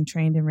getting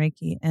trained in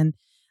Reiki. And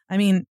I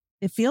mean,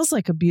 it feels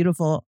like a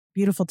beautiful,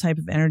 beautiful type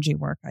of energy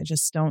work. I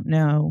just don't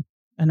know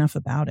enough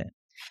about it.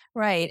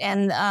 Right.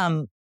 And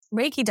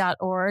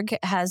Reiki.org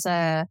has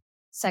a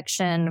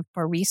section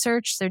for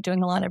research. They're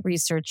doing a lot of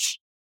research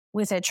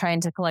with it,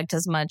 trying to collect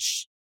as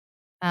much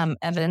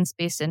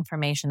evidence-based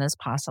information as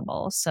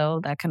possible.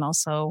 So that can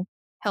also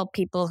help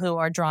people who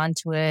are drawn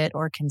to it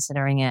or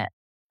considering it.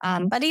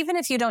 But even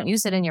if you don't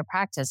use it in your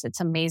practice, it's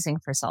amazing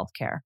for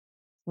self-care.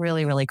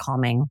 Really, really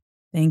calming.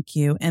 Thank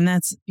you. And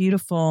that's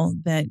beautiful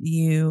that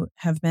you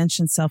have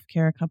mentioned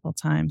self-care a couple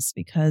times,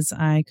 because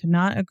I could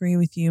not agree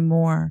with you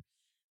more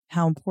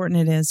how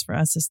important it is for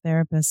us as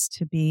therapists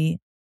to be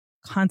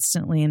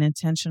constantly and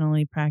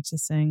intentionally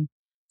practicing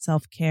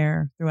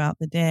self-care throughout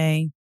the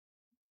day,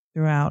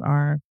 throughout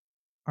our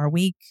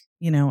week,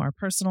 our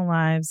personal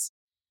lives,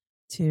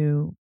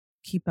 to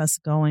keep us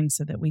going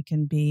so that we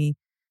can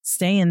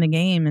stay in the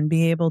game and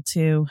be able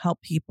to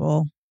help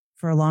people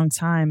for a long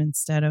time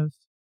instead of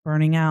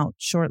burning out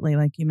shortly,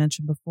 like you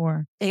mentioned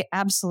before.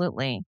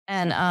 Absolutely.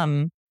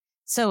 And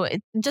so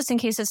just in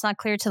case it's not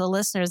clear to the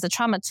listeners, the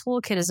Trauma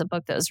Toolkit is a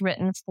book that was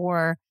written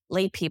for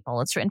lay people.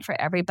 It's written for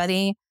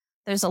everybody.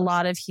 There's a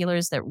lot of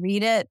healers that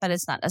read it, but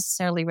it's not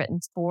necessarily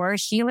written for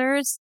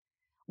healers.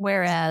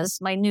 Whereas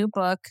my new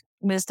book,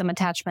 Wisdom,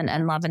 Attachment,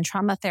 and Love and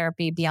Trauma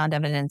Therapy Beyond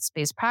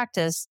Evidence-Based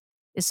Practice,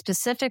 is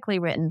specifically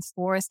written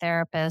for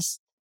therapists.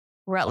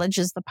 Routledge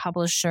is the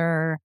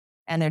publisher,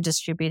 and they're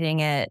distributing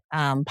it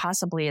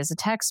possibly as a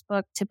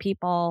textbook to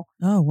people.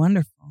 Oh,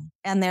 wonderful.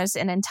 And there's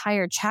an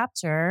entire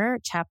chapter,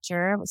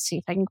 let's see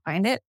if I can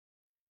find it,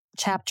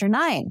 chapter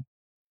 9,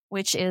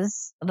 which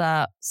is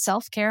the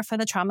self-care for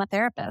the trauma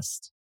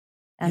therapist.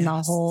 And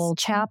the whole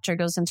chapter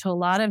goes into a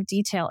lot of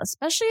detail,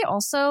 especially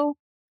also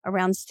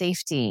around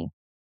safety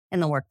in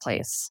the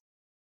workplace,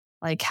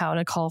 like how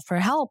to call for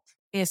help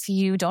if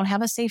you don't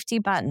have a safety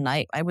button.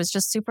 I was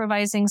just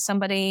supervising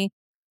somebody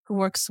who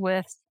works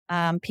with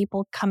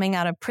people coming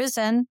out of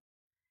prison.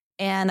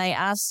 And I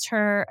asked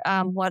her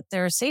what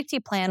their safety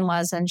plan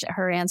was. And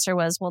her answer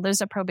was, well,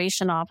 there's a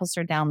probation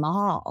officer down the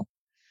hall.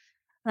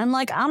 And I'm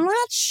like, I'm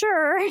not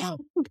sure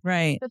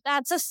Right. that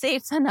that's a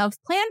safe enough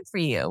plan for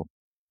you.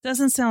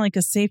 Doesn't sound like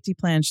a safety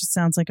plan. It just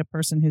sounds like a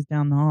person who's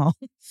down the hall.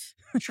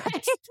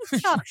 Right?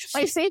 Yeah.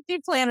 My safety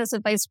plan is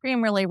if I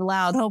scream really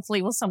loud,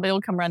 hopefully somebody will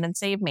come run and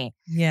save me.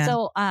 Yeah.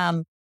 So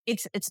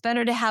it's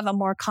better to have a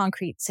more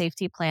concrete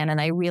safety plan.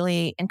 And I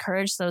really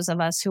encourage those of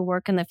us who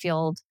work in the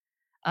field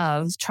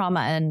of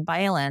trauma and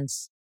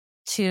violence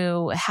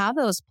to have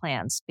those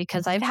plans,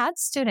 because I've had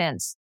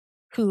students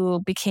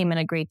who became in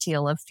a great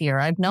deal of fear.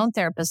 I've known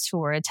therapists who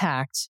were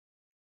attacked.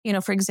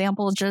 For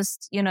example,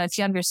 just, if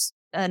you have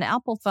an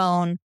Apple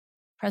phone,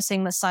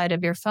 pressing the side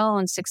of your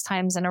phone 6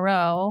 times in a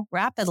row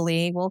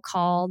rapidly will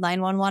call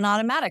 911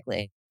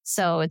 automatically.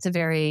 So it's a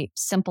very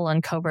simple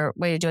and covert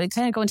way to do it.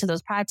 Kind of go into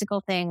those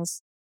practical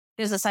things.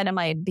 There's a side of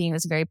my being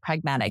that's very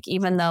pragmatic,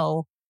 even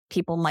though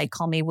people might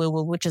call me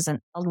woo-woo, which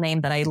isn't a name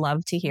that I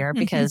love to hear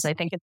because I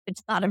think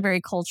it's not a very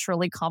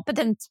culturally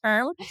competent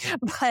term.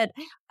 But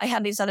I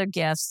have these other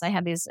gifts. I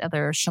have these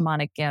other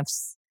shamanic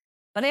gifts.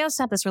 But I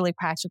also have this really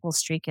practical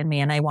streak in me,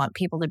 and I want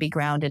people to be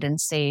grounded and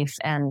safe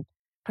and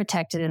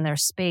protected in their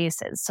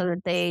spaces so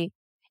that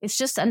it's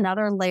just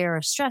another layer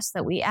of stress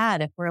that we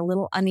add if we're a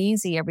little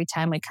uneasy every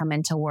time we come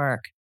into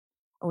work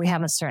or we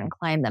have a certain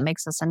client that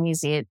makes us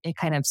uneasy.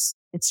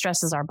 It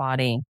stresses our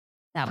body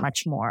that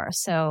much more.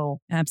 So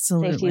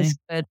absolutely, safety is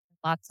good.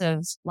 Lots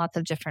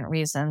of different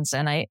reasons,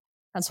 and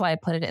that's why I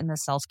put it in the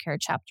self-care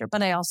chapter.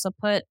 But I also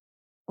put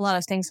a lot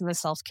of things in the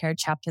self-care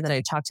chapter that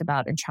I talked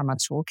about in Trauma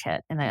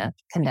Toolkit in a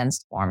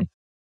condensed form.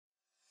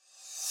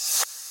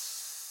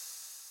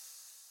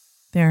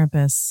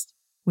 Therapists,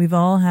 we've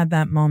all had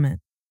that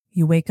moment.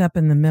 You wake up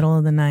in the middle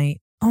of the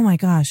night. Oh my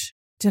gosh,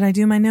 did I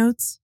do my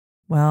notes?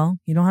 Well,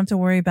 you don't have to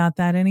worry about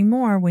that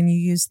anymore when you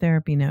use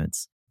Therapy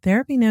Notes.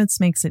 Therapy Notes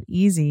makes it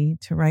easy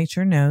to write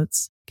your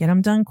notes, get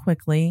them done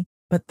quickly,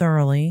 but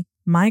thoroughly.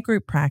 My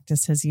group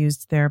practice has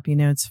used Therapy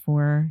Notes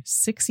for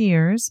 6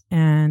 years,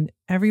 and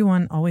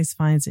everyone always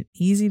finds it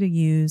easy to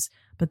use.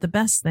 But the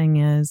best thing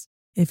is,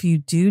 if you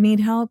do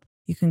need help,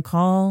 you can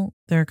call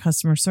their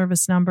customer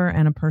service number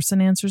and a person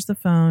answers the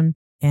phone.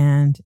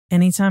 And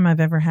anytime I've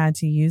ever had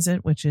to use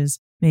it, which is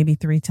maybe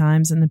 3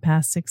 times in the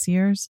past 6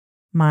 years,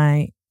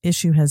 my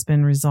issue has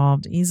been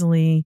resolved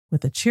easily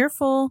with a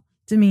cheerful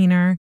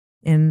demeanor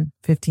in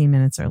 15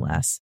 minutes or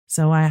less.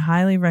 So I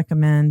highly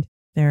recommend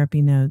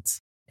Therapy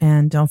Notes.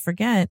 And don't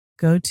forget,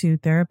 go to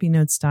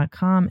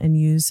therapynotes.com and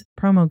use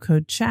promo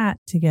code CHAT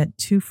to get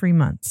 2 free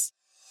months.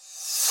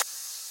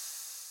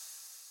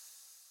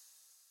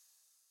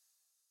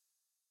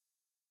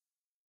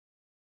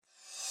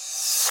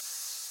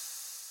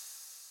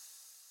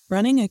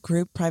 Running a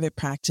group private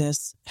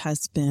practice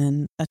has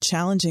been a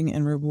challenging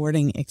and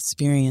rewarding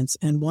experience,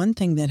 and one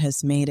thing that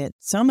has made it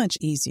so much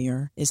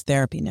easier is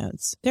Therapy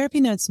Notes.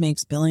 Therapy Notes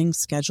makes billing,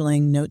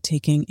 scheduling,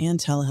 note-taking, and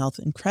telehealth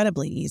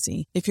incredibly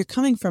easy. If you're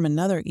coming from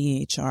another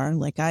EHR,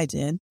 like I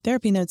did,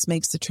 Therapy Notes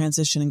makes the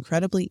transition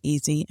incredibly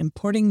easy,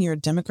 importing your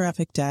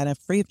demographic data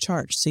free of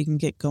charge so you can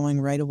get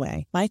going right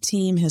away. My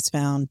team has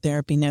found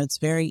Therapy Notes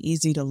very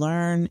easy to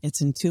learn.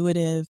 It's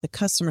intuitive. The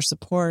customer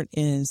support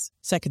is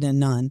second to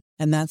none.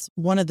 And that's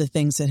one of the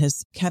things that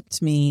has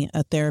kept me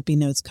a Therapy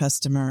Notes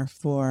customer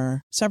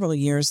for several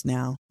years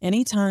now.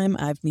 Anytime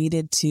I've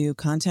needed to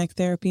contact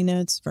Therapy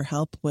Notes for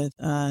help with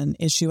an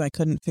issue I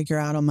couldn't figure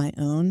out on my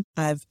own,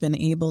 I've been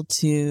able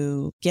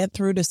to get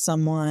through to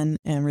someone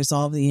and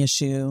resolve the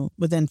issue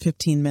within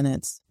 15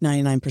 minutes,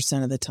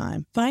 99% of the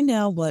time. Find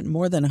out what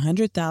more than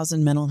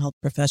 100,000 mental health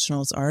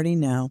professionals already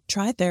know.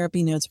 Try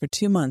Therapy Notes for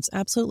 2 months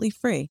absolutely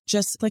free.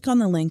 Just click on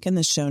the link in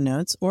the show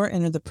notes or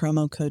enter the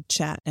promo code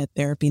CHAT at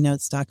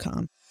therapynotes.com.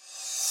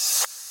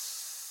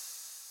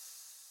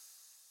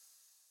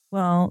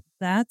 Well,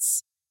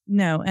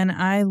 and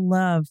I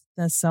love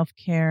the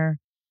self-care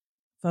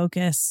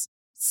focus.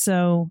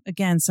 So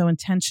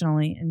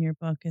intentionally in your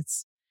book,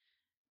 it's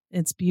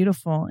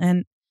beautiful.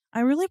 And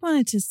I really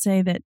wanted to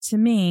say that to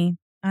me,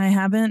 I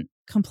haven't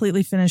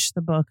completely finished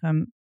the book.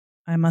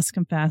 I must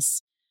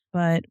confess,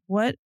 but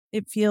what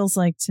it feels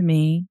like to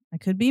me, I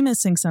could be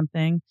missing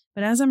something,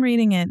 but as I'm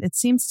reading it, it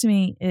seems to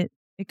me it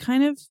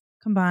kind of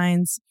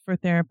combines for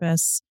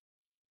therapists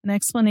an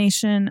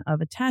explanation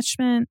of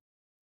attachment,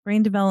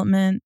 brain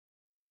development,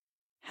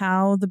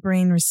 how the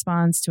brain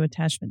responds to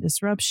attachment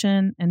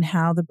disruption, and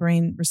how the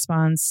brain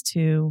responds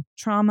to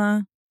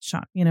trauma,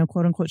 shock,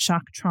 quote unquote,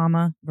 shock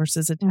trauma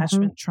versus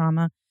attachment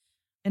trauma,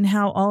 and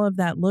how all of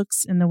that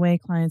looks in the way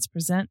clients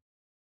present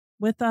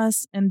with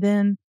us. And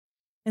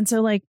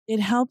so it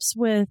helps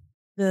with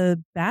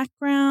the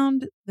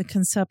background, the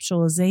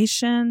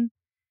conceptualization,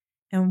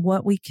 and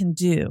what we can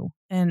do.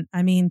 And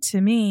I mean, to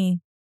me,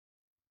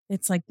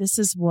 it's like, this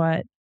is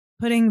what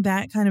putting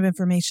that kind of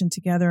information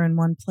together in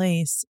one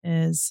place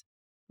is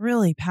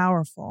really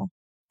powerful.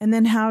 And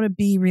then how to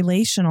be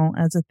relational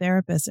as a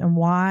therapist and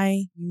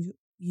why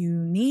you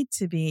need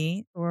to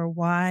be, or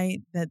why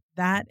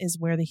that is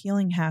where the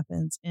healing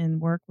happens in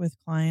work with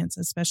clients,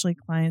 especially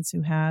clients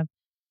who have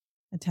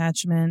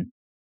attachment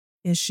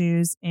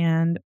issues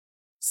and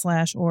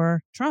 /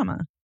 or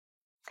trauma.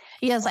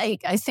 Yes, I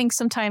think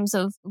sometimes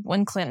of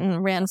when Clinton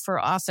ran for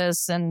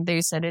office and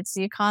they said it's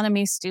the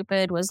economy,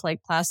 stupid, was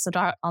like plastered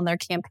on their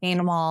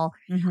campaign wall.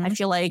 I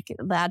feel like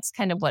that's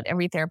kind of what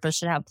every therapist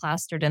should have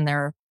plastered in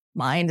their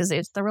mind is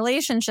it's the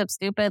relationship,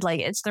 stupid. Like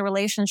it's the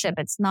relationship.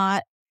 It's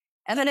not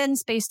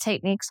evidence-based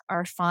techniques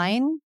are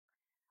fine,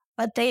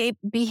 but they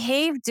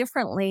behave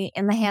differently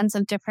in the hands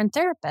of different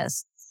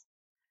therapists.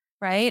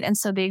 Right. And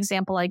so the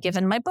example I give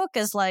in my book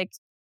is like,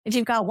 if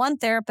you've got one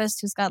therapist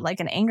who's got like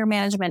an anger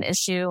management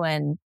issue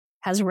and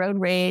has road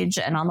rage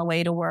and on the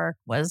way to work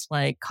was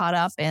like caught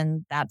up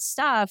in that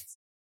stuff,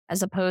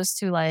 as opposed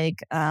to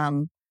like a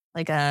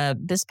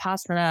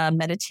Vipassana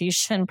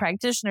meditation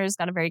practitioner who's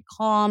got a very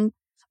calm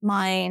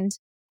mind,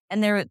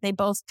 and they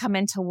both come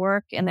into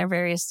work in their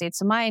various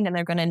states of mind and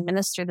they're going to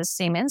administer the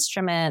same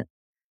instrument,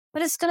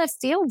 but it's going to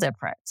feel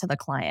different to the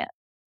client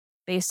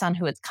based on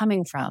who it's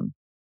coming from.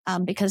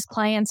 Because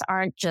clients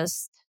aren't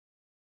just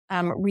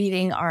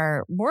reading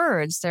our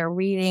words, they're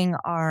reading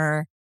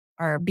our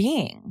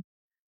being.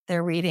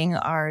 They're reading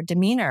our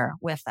demeanor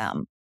with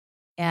them.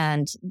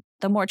 And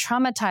the more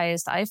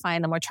traumatized I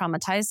find, the more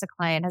traumatized the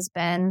client has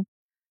been,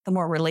 the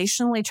more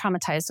relationally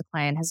traumatized the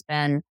client has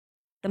been,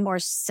 the more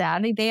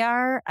savvy they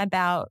are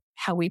about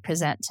how we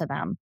present to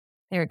them.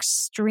 They're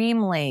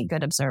extremely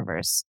good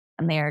observers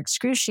and they are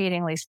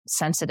excruciatingly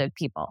sensitive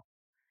people.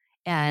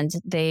 And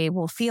they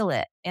will feel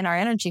it in our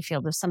energy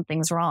field if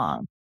something's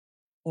wrong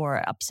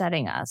or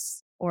upsetting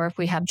us, or if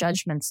we have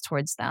judgments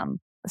towards them.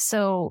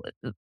 So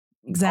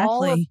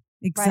exactly.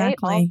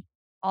 Right?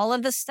 All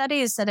of the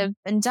studies that have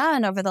been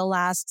done over the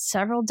last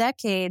several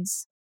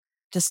decades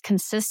just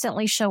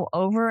consistently show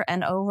over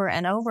and over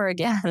and over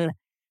again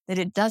that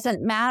it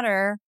doesn't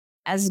matter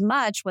as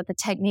much what the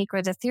technique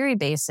or the theory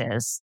base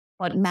is.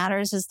 What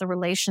matters is the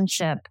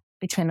relationship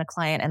between the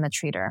client and the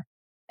treater.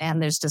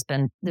 And there's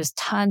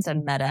tons of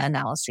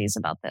meta-analyses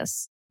about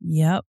this.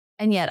 Yep.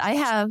 And yet I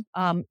have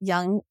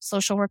young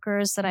social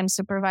workers that I'm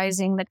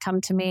supervising that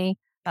come to me.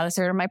 About a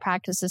third of my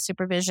practice is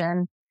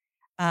supervision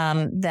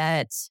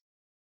that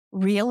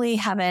really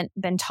haven't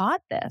been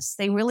taught this.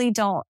 They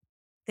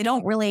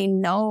don't really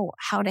know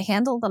how to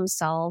handle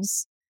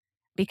themselves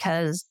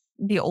because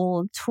the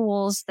old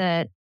tools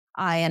that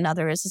I and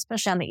others,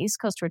 especially on the East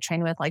Coast, were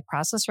trained with, like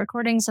process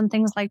recordings and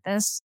things like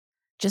this,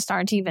 just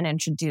aren't even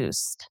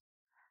introduced.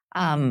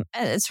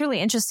 It's really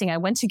interesting. I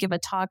went to give a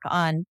talk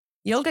on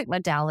yogic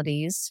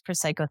modalities for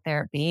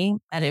psychotherapy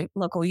at a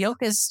local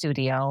yoga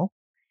studio.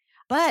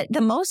 But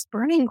the most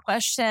burning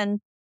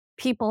question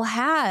people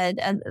had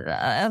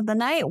of the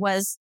night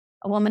was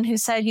a woman who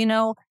said,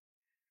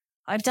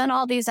 I've done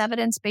all these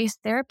evidence-based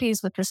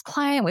therapies with this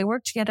client. We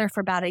worked together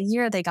for about a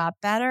year. They got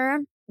better.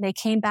 They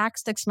came back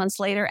 6 months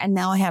later, and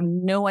now I have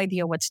no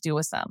idea what to do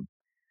with them.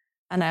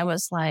 And I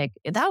was like,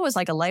 that was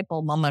like a light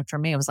bulb moment for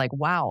me. I was like,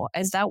 wow,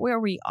 is that where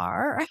we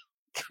are?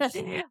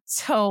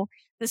 So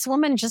this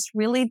woman just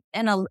really,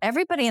 and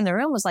everybody in the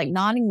room was like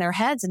nodding their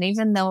heads. And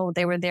even though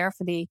they were there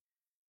for the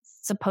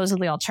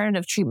supposedly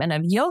alternative treatment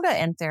of yoga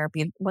and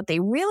therapy, what they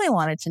really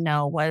wanted to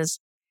know was,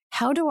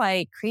 how do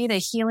I create a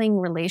healing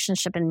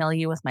relationship and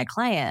milieu with my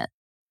client?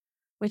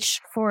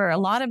 Which for a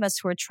lot of us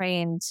who were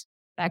trained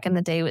back in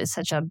the day was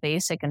such a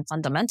basic and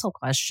fundamental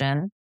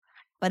question,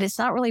 but it's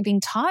not really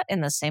being taught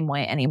in the same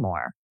way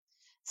anymore.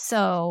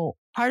 So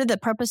part of the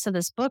purpose of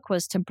this book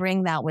was to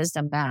bring that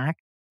wisdom back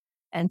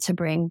and to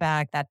bring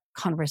back that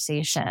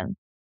conversation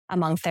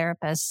among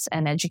therapists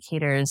and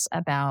educators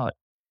about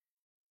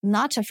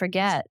not to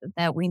forget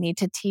that we need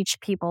to teach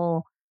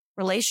people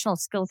relational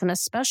skills, and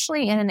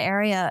especially in an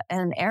era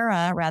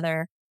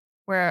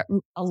where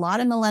a lot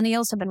of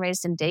millennials have been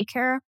raised in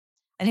daycare.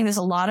 I think there's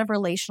a lot of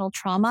relational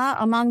trauma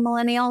among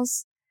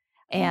millennials.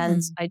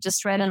 And I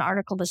just read an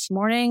article this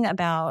morning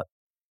about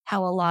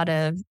how a lot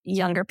of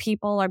younger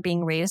people are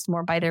being raised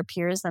more by their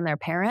peers than their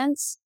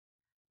parents,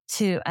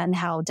 and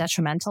how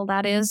detrimental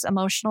that is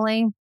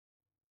emotionally.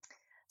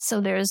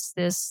 So there's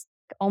this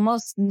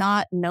almost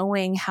not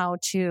knowing how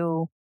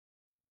to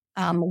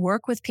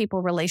work with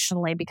people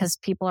relationally because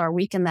people are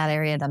weak in that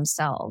area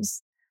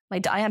themselves.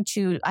 Like I have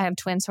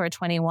twins who are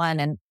 21,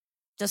 and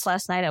just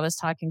last night I was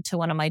talking to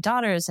one of my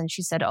daughters and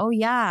she said, oh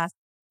yeah,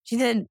 she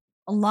said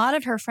a lot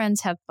of her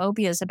friends have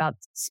phobias about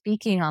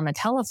speaking on the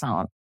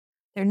telephone.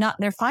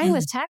 They're fine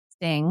with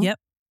texting. Yep.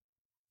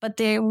 But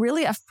they're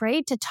really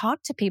afraid to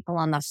talk to people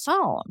on the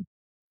phone,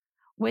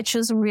 which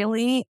is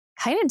really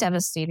kind of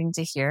devastating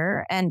to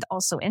hear and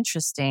also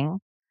interesting.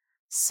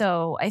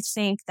 So I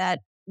think that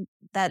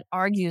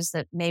argues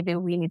that maybe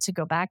we need to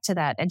go back to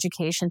that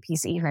education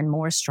piece even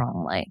more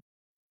strongly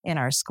in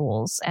our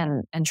schools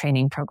and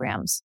training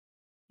programs.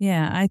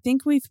 Yeah, I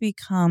think we've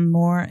become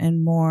more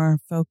and more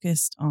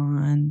focused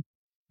on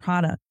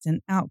product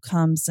and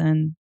outcomes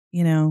and,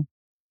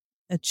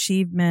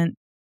 achievement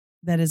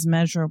that is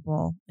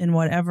measurable in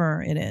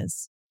whatever it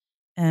is,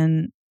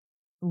 and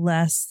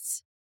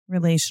less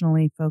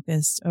relationally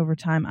focused over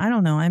time. I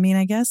don't know. I mean,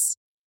 I guess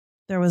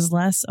there was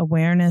less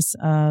awareness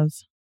of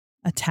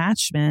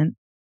attachment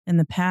in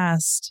the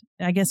past.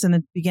 I guess in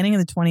the beginning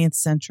of the 20th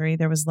century,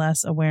 there was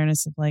less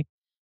awareness of like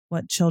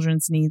what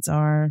children's needs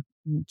are,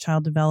 and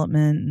child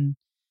development, and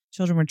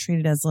children were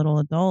treated as little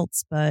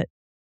adults, but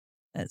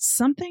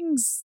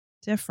something's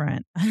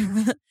different.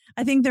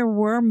 I think there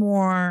were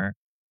more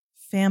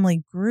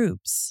family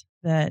groups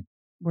that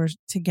were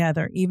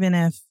together, even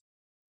if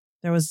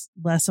there was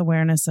less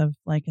awareness of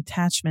like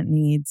attachment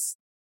needs.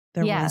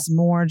 There was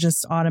more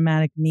just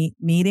automatic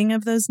meeting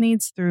of those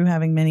needs through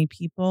having many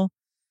people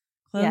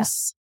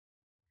close.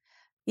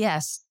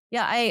 Yes.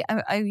 Yeah.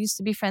 I used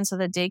to be friends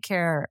with a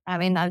daycare, I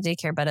mean, not a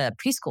daycare, but a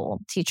preschool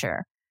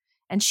teacher.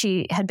 And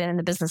she had been in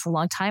the business a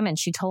long time. And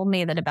she told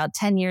me that about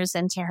 10 years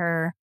into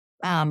her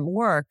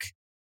work,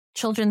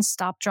 children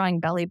stopped drawing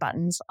belly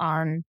buttons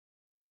on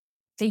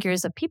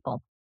figures of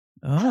people.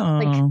 Oh.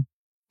 Like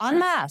en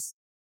masse.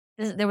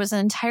 There was an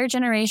entire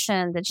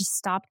generation that just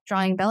stopped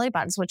drawing belly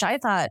buttons, which I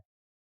thought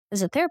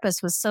as a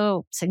therapist was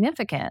so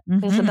significant.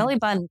 Because the belly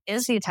button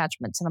is the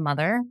attachment to the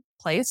mother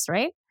place,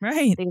 right?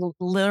 Right. The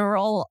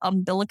literal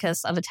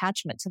umbilicus of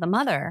attachment to the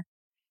mother.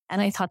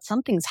 And I thought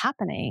something's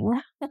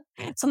happening.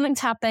 Something's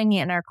happening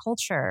in our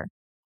culture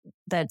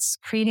that's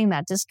creating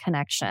that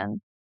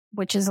disconnection,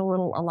 which is a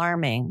little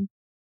alarming.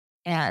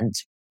 And,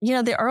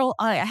 you know,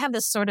 I have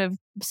this sort of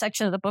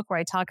section of the book where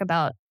I talk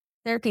about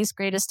therapy's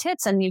greatest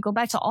hits. And you go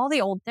back to all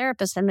the old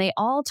therapists and they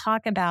all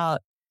talk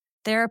about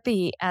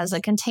therapy as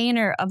a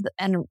container of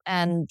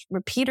and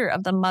repeater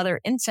of the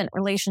mother-infant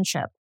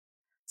relationship.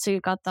 So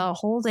you've got the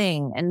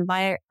holding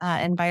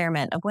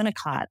environment of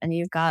Winnicott, and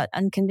you've got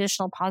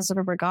unconditional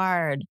positive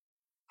regard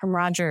from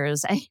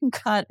Rogers, and you've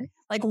got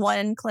like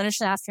one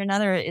clinician after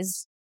another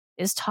is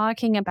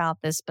talking about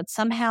this, but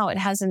somehow it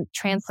hasn't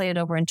translated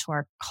over into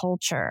our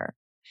culture.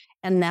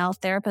 And now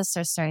therapists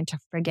are starting to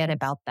forget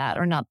about that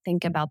or not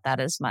think about that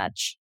as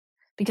much.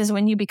 Because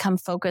when you become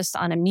focused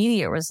on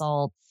immediate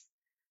results,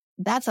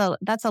 that's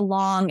a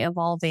long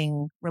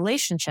evolving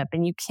relationship,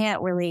 and you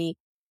can't really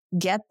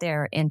get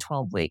there in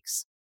 12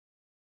 weeks.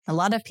 A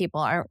lot of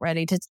people aren't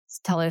ready to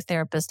tell their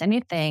therapist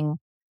anything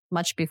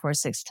much before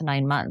 6 to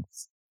 9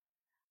 months.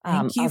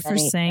 Thank you for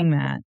saying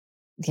that.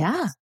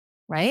 Yeah.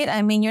 Right.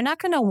 I mean, you're not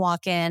going to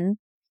walk in.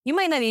 You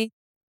might not be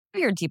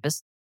your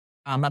deepest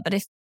trauma, but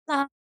if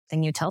not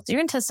thing you tell, you're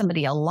going to tell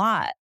somebody a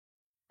lot.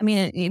 I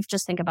mean, you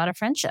just think about a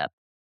friendship.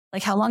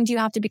 Like, how long do you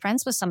have to be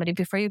friends with somebody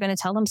before you're going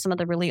to tell them some of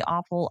the really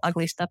awful,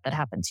 ugly stuff that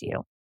happened to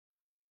you?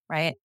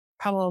 Right?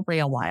 Probably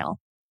a while.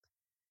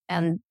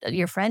 And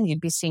your friend,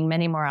 you'd be seeing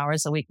many more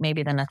hours a week,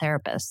 maybe, than a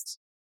therapist.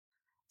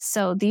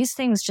 So these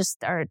things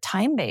just are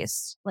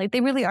time-based. Like,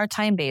 they really are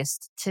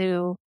time-based.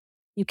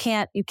 You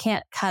can't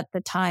cut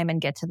the time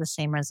and get to the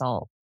same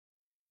result.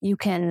 You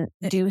can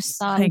do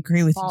some. I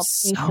agree with you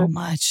so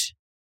much.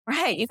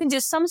 Right. You can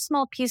do some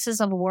small pieces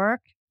of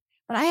work,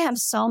 but I have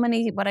so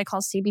many what I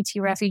call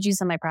CBT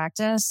refugees in my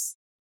practice.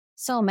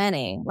 So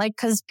many, like,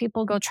 because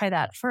people go try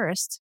that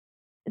first.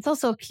 It's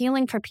also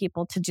appealing for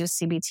people to do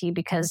CBT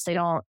because they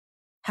don't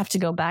have to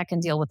go back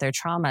and deal with their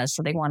trauma.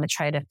 So they want to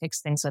try to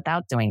fix things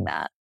without doing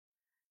that.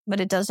 But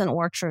it doesn't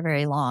work for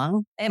very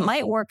long. It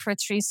might work for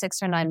 3,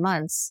 6, or 9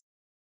 months,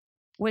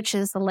 which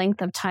is the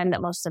length of time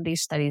that most of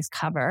these studies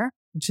cover.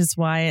 Which is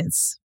why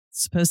it's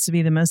supposed to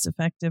be the most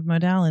effective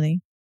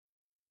modality.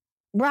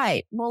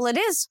 Right. Well, it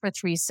is for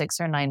 3, 6,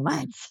 or 9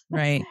 months.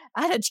 Right.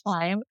 At a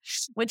time,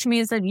 which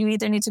means that you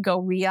either need to go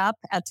re-up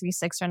at 3,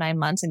 6, or 9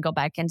 months and go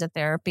back into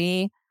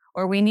therapy,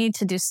 or we need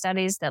to do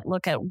studies that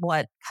look at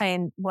what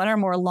are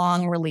more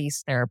long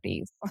release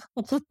therapies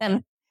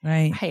and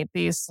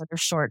these sort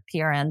of short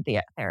PRN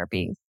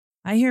therapies.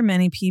 I hear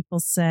many people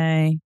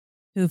say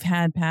who've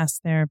had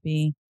past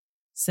therapy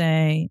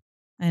say,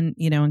 and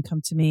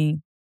come to me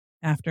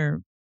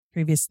after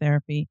previous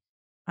therapy,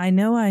 I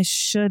know I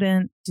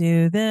shouldn't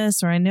do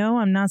this, or I know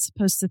I'm not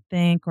supposed to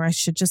think, or I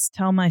should just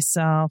tell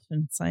myself.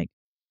 And it's like,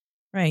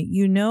 right,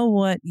 you know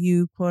what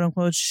you quote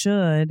unquote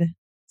should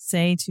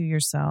say to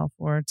yourself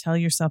or tell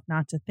yourself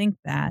not to think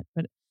that.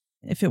 But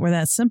if it were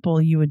that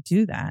simple, you would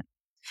do that.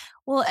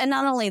 Well, and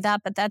not only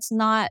that, but that's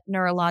not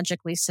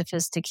neurologically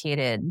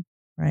sophisticated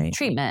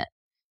treatment,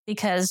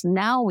 because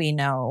now we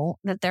know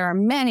that there are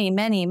many,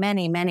 many,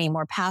 many, many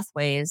more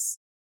pathways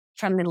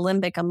from the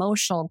limbic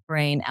emotional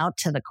brain out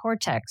to the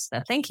cortex,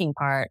 the thinking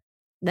part,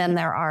 than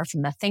there are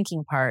from the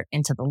thinking part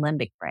into the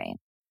limbic brain.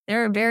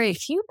 There are very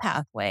few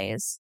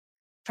pathways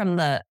from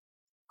the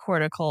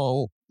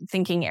cortical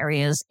thinking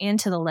areas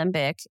into the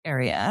limbic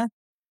area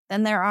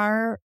than there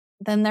are.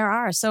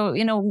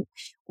 So,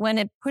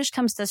 when push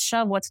comes to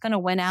shove, what's going to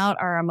win out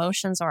our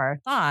emotions or our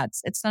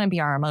thoughts? It's going to be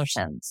our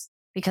emotions,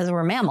 because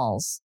we're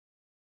mammals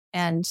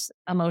and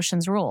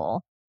emotions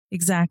rule.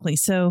 Exactly.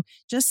 So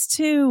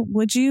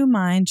would you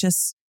mind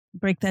just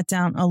break that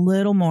down a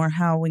little more?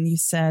 How, when you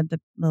said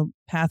the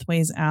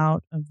pathways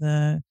out of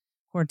the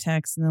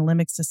cortex and the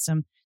limbic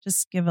system,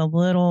 just give a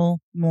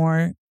little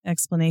more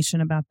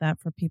explanation about that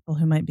for people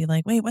who might be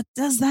like, wait, what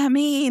does that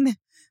mean?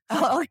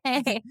 Oh,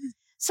 okay.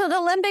 So the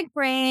limbic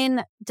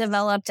brain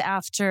developed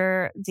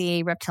after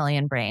the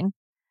reptilian brain,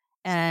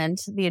 and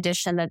the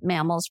addition that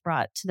mammals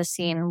brought to the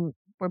scene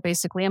were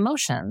basically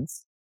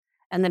emotions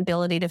and the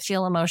ability to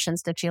feel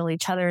emotions, to feel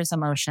each other's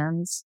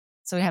emotions.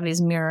 So we have these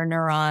mirror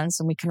neurons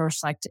and we can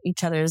reflect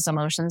each other's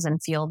emotions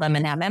and feel them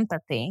and have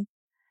empathy,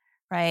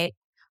 right?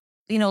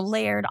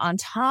 Layered on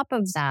top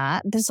of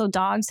that. So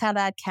dogs have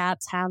that,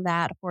 cats have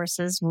that,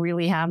 horses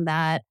really have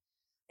that.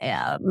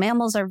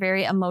 Mammals are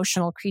very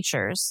emotional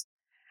creatures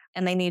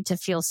and they need to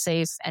feel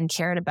safe and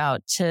cared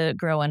about to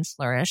grow and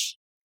flourish.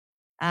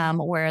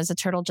 Whereas a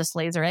turtle just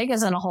lays her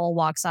eggs in a hole,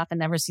 walks off and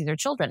never sees her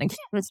children again.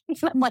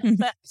 Like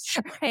that,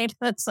 right?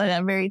 That's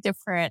a very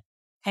different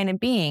kind of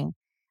being.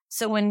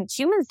 So when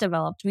humans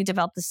developed, we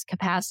developed this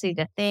capacity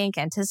to think,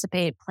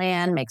 anticipate,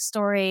 plan, make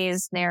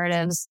stories,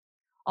 narratives,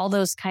 all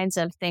those kinds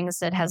of things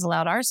that has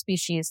allowed our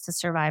species to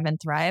survive and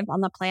thrive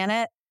on the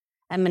planet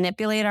and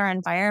manipulate our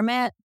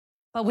environment.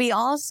 But we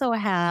also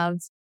have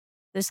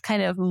this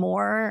kind of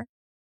more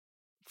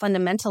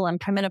fundamental and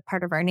primitive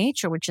part of our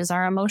nature, which is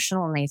our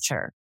emotional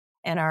nature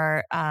and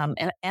our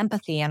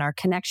empathy and our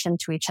connection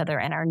to each other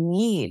and our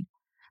need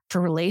for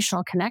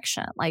relational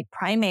connection. Like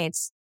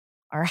primates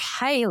are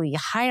highly,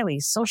 highly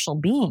social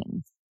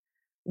beings.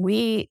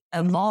 We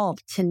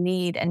evolved to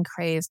need and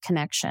crave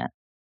connection.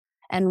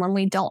 And when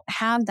we don't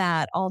have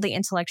that, all the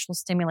intellectual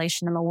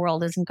stimulation in the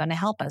world isn't going to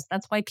help us.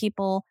 That's why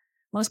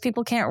most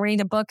people can't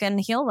read a book and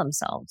heal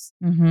themselves.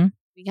 Mm-hmm.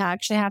 We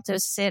actually have to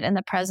sit in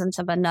the presence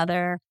of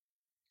another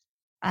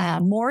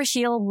more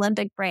healed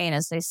limbic brain,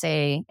 as they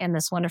say in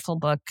this wonderful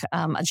book,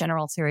 A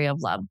General Theory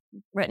of Love,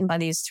 written by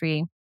these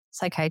 3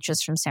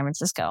 psychiatrists from San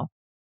Francisco.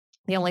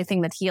 The only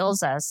thing that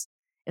heals us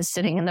is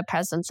sitting in the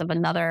presence of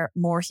another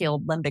more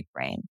healed limbic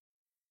brain,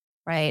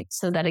 right?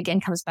 So that again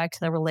comes back to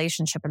the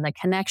relationship and the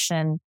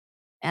connection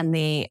and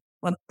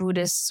what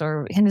Buddhists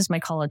or Hindus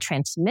might call a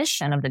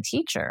transmission of the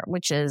teacher,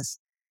 which is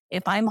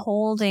if I'm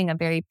holding a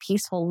very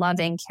peaceful,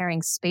 loving,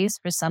 caring space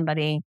for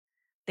somebody,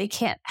 they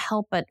can't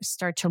help but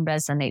start to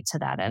resonate to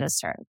that at a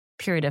certain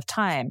period of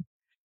time,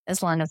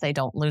 as long as they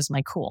don't lose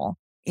my cool.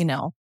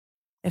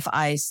 If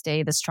I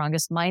stay the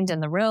strongest mind in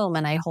the room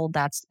and I hold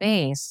that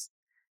space,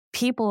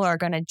 people are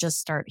going to just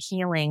start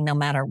healing no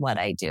matter what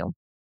I do.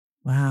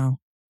 Wow.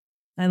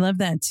 I love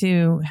that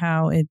too,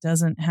 how it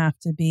doesn't have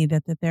to be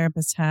that the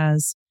therapist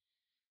has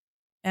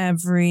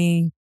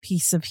every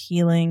piece of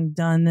healing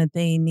done that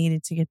they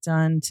needed to get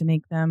done to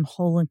make them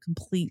whole and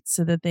complete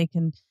so that they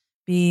can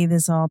be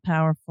this all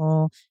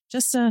powerful,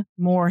 just a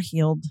more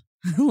healed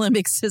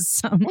limbic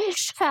system.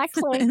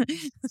 Exactly.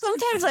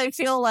 Sometimes I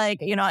feel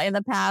like, in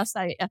the past,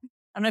 I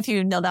don't know if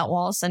you know that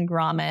Wallace and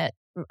Gromit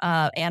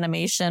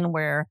animation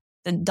where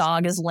the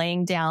dog is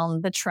laying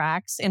down the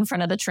tracks in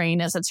front of the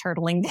train as it's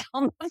hurtling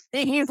down the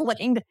thing. He's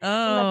laying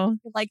down.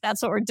 Like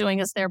that's what we're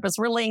doing as therapists.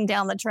 We're laying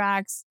down the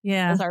tracks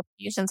as our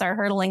patients are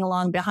hurtling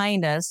along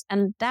behind us.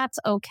 And that's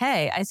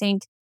okay. I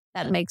think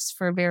that makes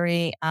for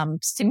very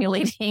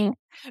stimulating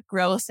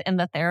growth in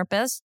the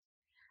therapist.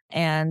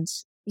 And,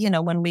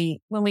 when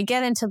we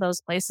get into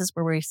those places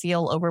where we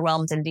feel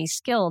overwhelmed and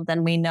de-skilled,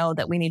 then we know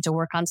that we need to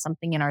work on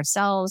something in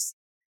ourselves,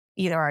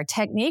 either our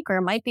technique or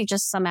it might be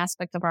just some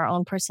aspect of our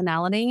own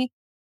personality.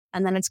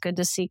 And then it's good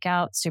to seek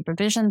out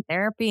supervision,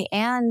 therapy,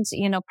 and,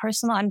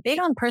 I'm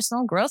big on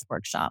personal growth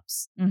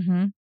workshops.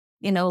 Mm-hmm.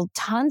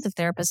 Tons of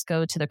therapists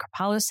go to the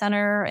Kripalu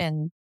Center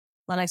in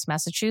Lenox,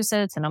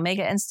 Massachusetts, and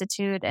Omega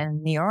Institute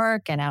in New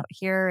York. And out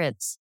here,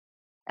 it's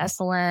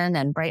Esalen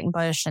and Brighton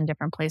Bush and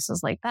different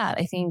places like that.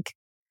 I think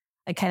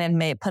I kind of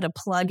may put a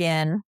plug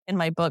in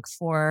my book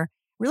for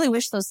really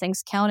wish those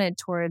things counted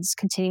towards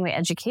continuing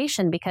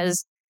education,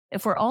 because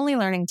if we're only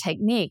learning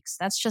techniques,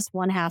 that's just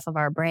one half of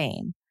our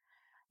brain.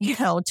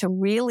 To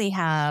really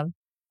have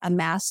a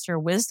master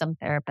wisdom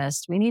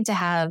therapist, we need to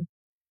have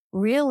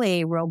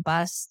really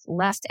robust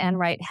left and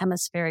right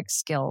hemispheric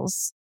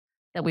skills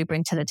that we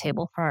bring to the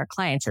table for our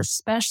clients,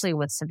 especially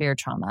with severe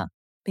trauma,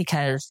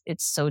 because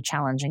it's so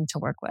challenging to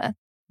work with.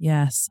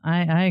 Yes,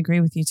 I agree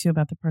with you too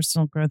about the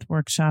personal growth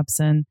workshops.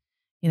 And,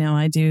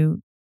 I do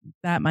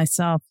that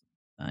myself.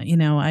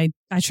 I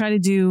try to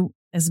do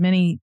as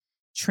many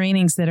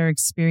trainings that are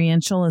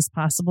experiential as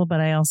possible, but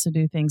I also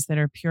do things that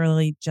are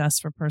purely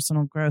just for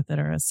personal growth that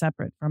are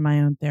separate from my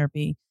own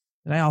therapy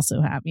that I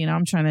also have.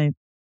 I'm trying to,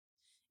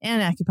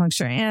 and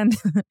acupuncture and,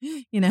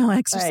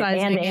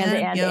 exercising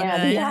and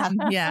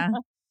yoga.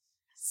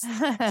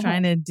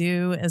 Trying to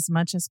do as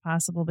much as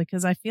possible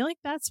because I feel like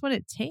that's what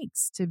it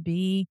takes to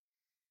be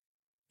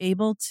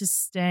able to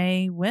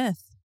stay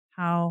with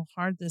how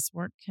hard this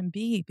work can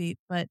be.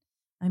 But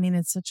I mean,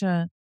 it's such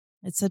a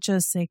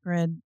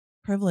sacred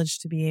privilege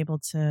to be able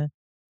to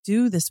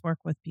do this work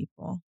with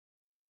people.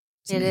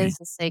 It is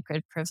a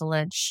sacred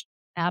privilege.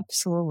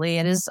 Absolutely.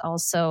 It is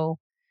also,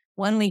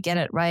 when we get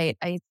it right,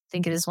 I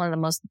think it is one of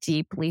the most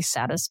deeply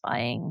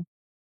satisfying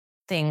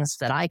things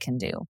that I can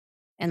do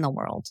in the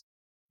world.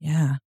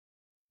 Yeah.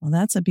 Well,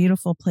 that's a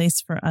beautiful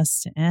place for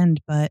us to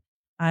end, but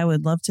I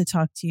would love to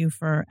talk to you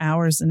for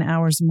hours and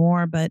hours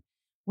more. But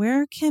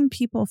where can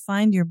people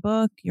find your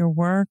book, your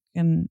work,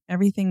 and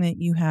everything that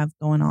you have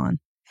going on?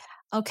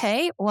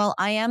 Okay, well,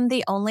 I am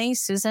the only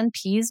Susan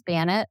Pease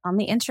Banitt on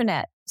the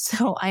internet,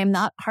 so I am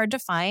not hard to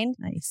find.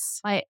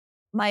 Nice.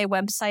 My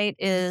website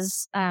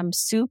is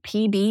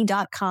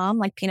SuePB.com,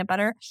 like peanut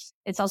butter.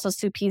 It's also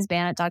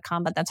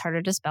SuePeaseBanit.com, but that's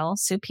harder to spell.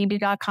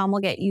 SuePB.com will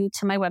get you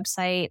to my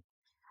website.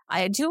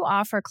 I do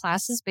offer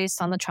classes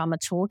based on the Trauma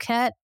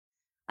Toolkit.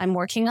 I'm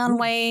working on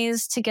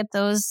ways to get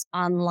those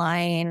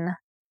online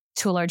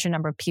to a larger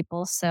number of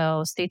people,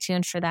 so stay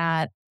tuned for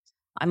that.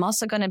 I'm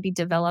also going to be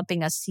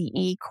developing a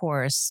CE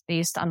course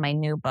based on my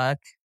new book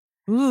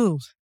through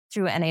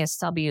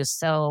NASW.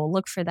 So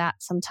look for that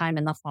sometime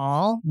in the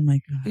fall. Oh my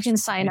gosh. You can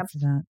sign up for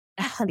that.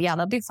 Yeah,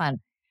 that'll be fun.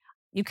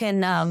 You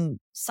can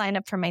sign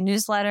up for my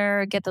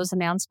newsletter, get those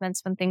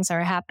announcements when things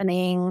are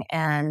happening.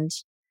 And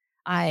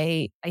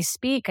I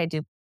speak, I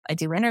do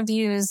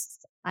interviews.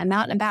 I'm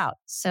out and about.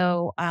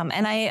 So,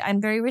 and I'm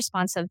very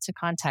responsive to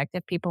contact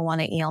if people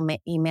want to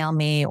email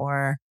me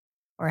or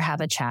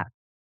have a chat.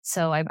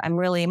 So I'm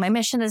really, my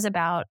mission is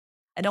about,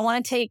 I don't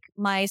want to take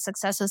my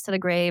successes to the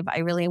grave. I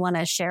really want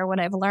to share what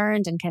I've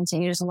learned and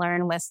continue to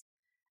learn with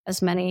as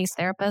many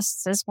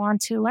therapists as want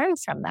to learn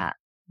from that.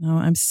 No,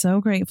 I'm so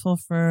grateful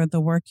for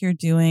the work you're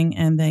doing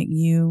and that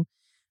you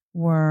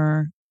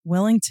were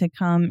willing to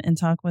come and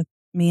talk with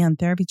me on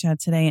Therapy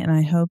Chat today. And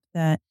I hope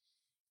that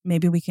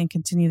maybe we can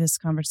continue this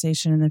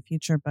conversation in the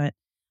future. But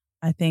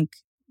I think,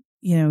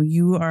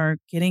 you are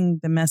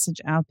getting the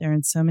message out there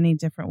in so many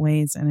different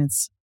ways, and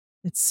it's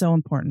so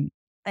important.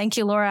 Thank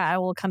you, Laura. I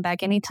will come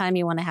back anytime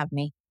you want to have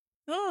me.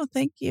 Oh,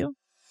 thank you.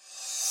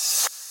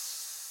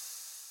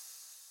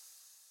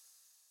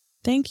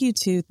 Thank you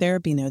to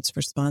Therapy Notes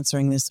for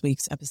sponsoring this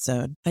week's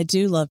episode. I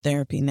do love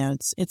Therapy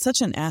Notes. It's such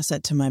an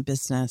asset to my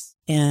business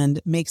and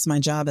makes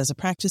my job as a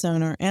practice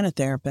owner and a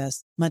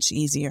therapist much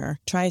easier.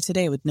 Try it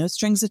today with no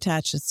strings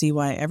attached to see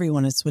why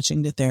everyone is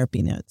switching to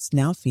Therapy Notes,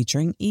 now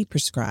featuring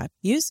ePrescribe.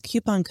 Use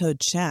coupon code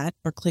CHAT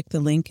or click the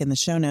link in the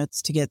show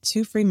notes to get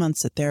 2 free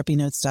months at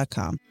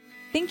therapynotes.com.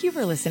 Thank you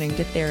for listening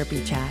to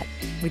Therapy Chat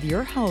with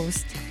your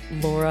host,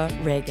 Laura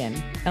Reagan,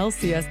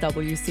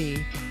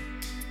 LCSWC.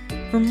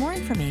 For more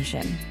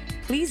information,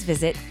 please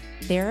visit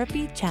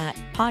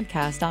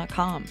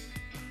therapychatpodcast.com.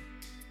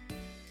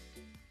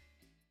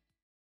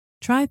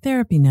 Try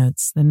Therapy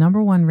Notes, the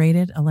 #1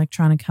 rated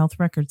electronic health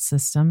record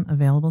system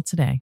available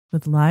today.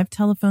 With live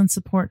telephone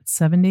support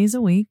 7 days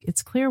a week,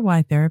 it's clear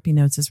why Therapy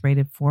Notes is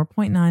rated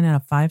 4.9 out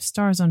of 5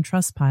 stars on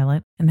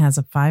Trustpilot and has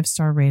a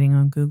 5-star rating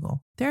on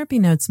Google. Therapy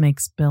Notes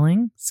makes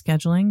billing,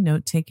 scheduling,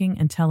 note-taking,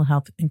 and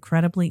telehealth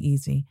incredibly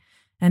easy.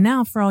 And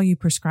now for all you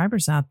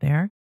prescribers out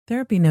there,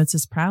 Therapy Notes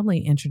is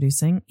proudly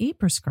introducing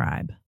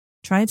ePrescribe.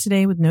 Try it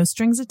today with no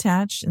strings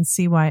attached and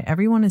see why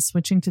everyone is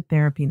switching to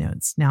Therapy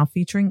Notes, now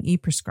featuring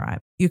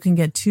ePrescribe. You can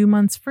get 2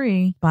 months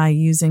free by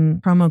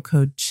using promo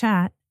code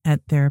CHAT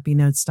at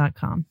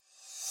therapynotes.com.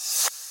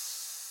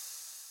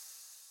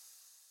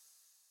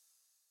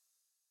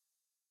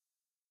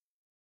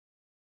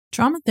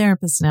 Trauma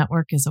Therapist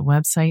Network is a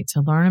website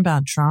to learn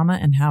about trauma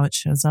and how it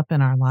shows up in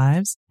our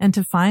lives and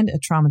to find a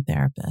trauma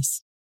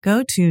therapist.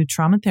 Go to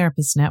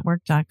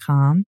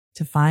traumatherapistnetwork.com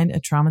to find a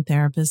trauma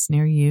therapist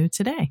near you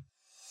today.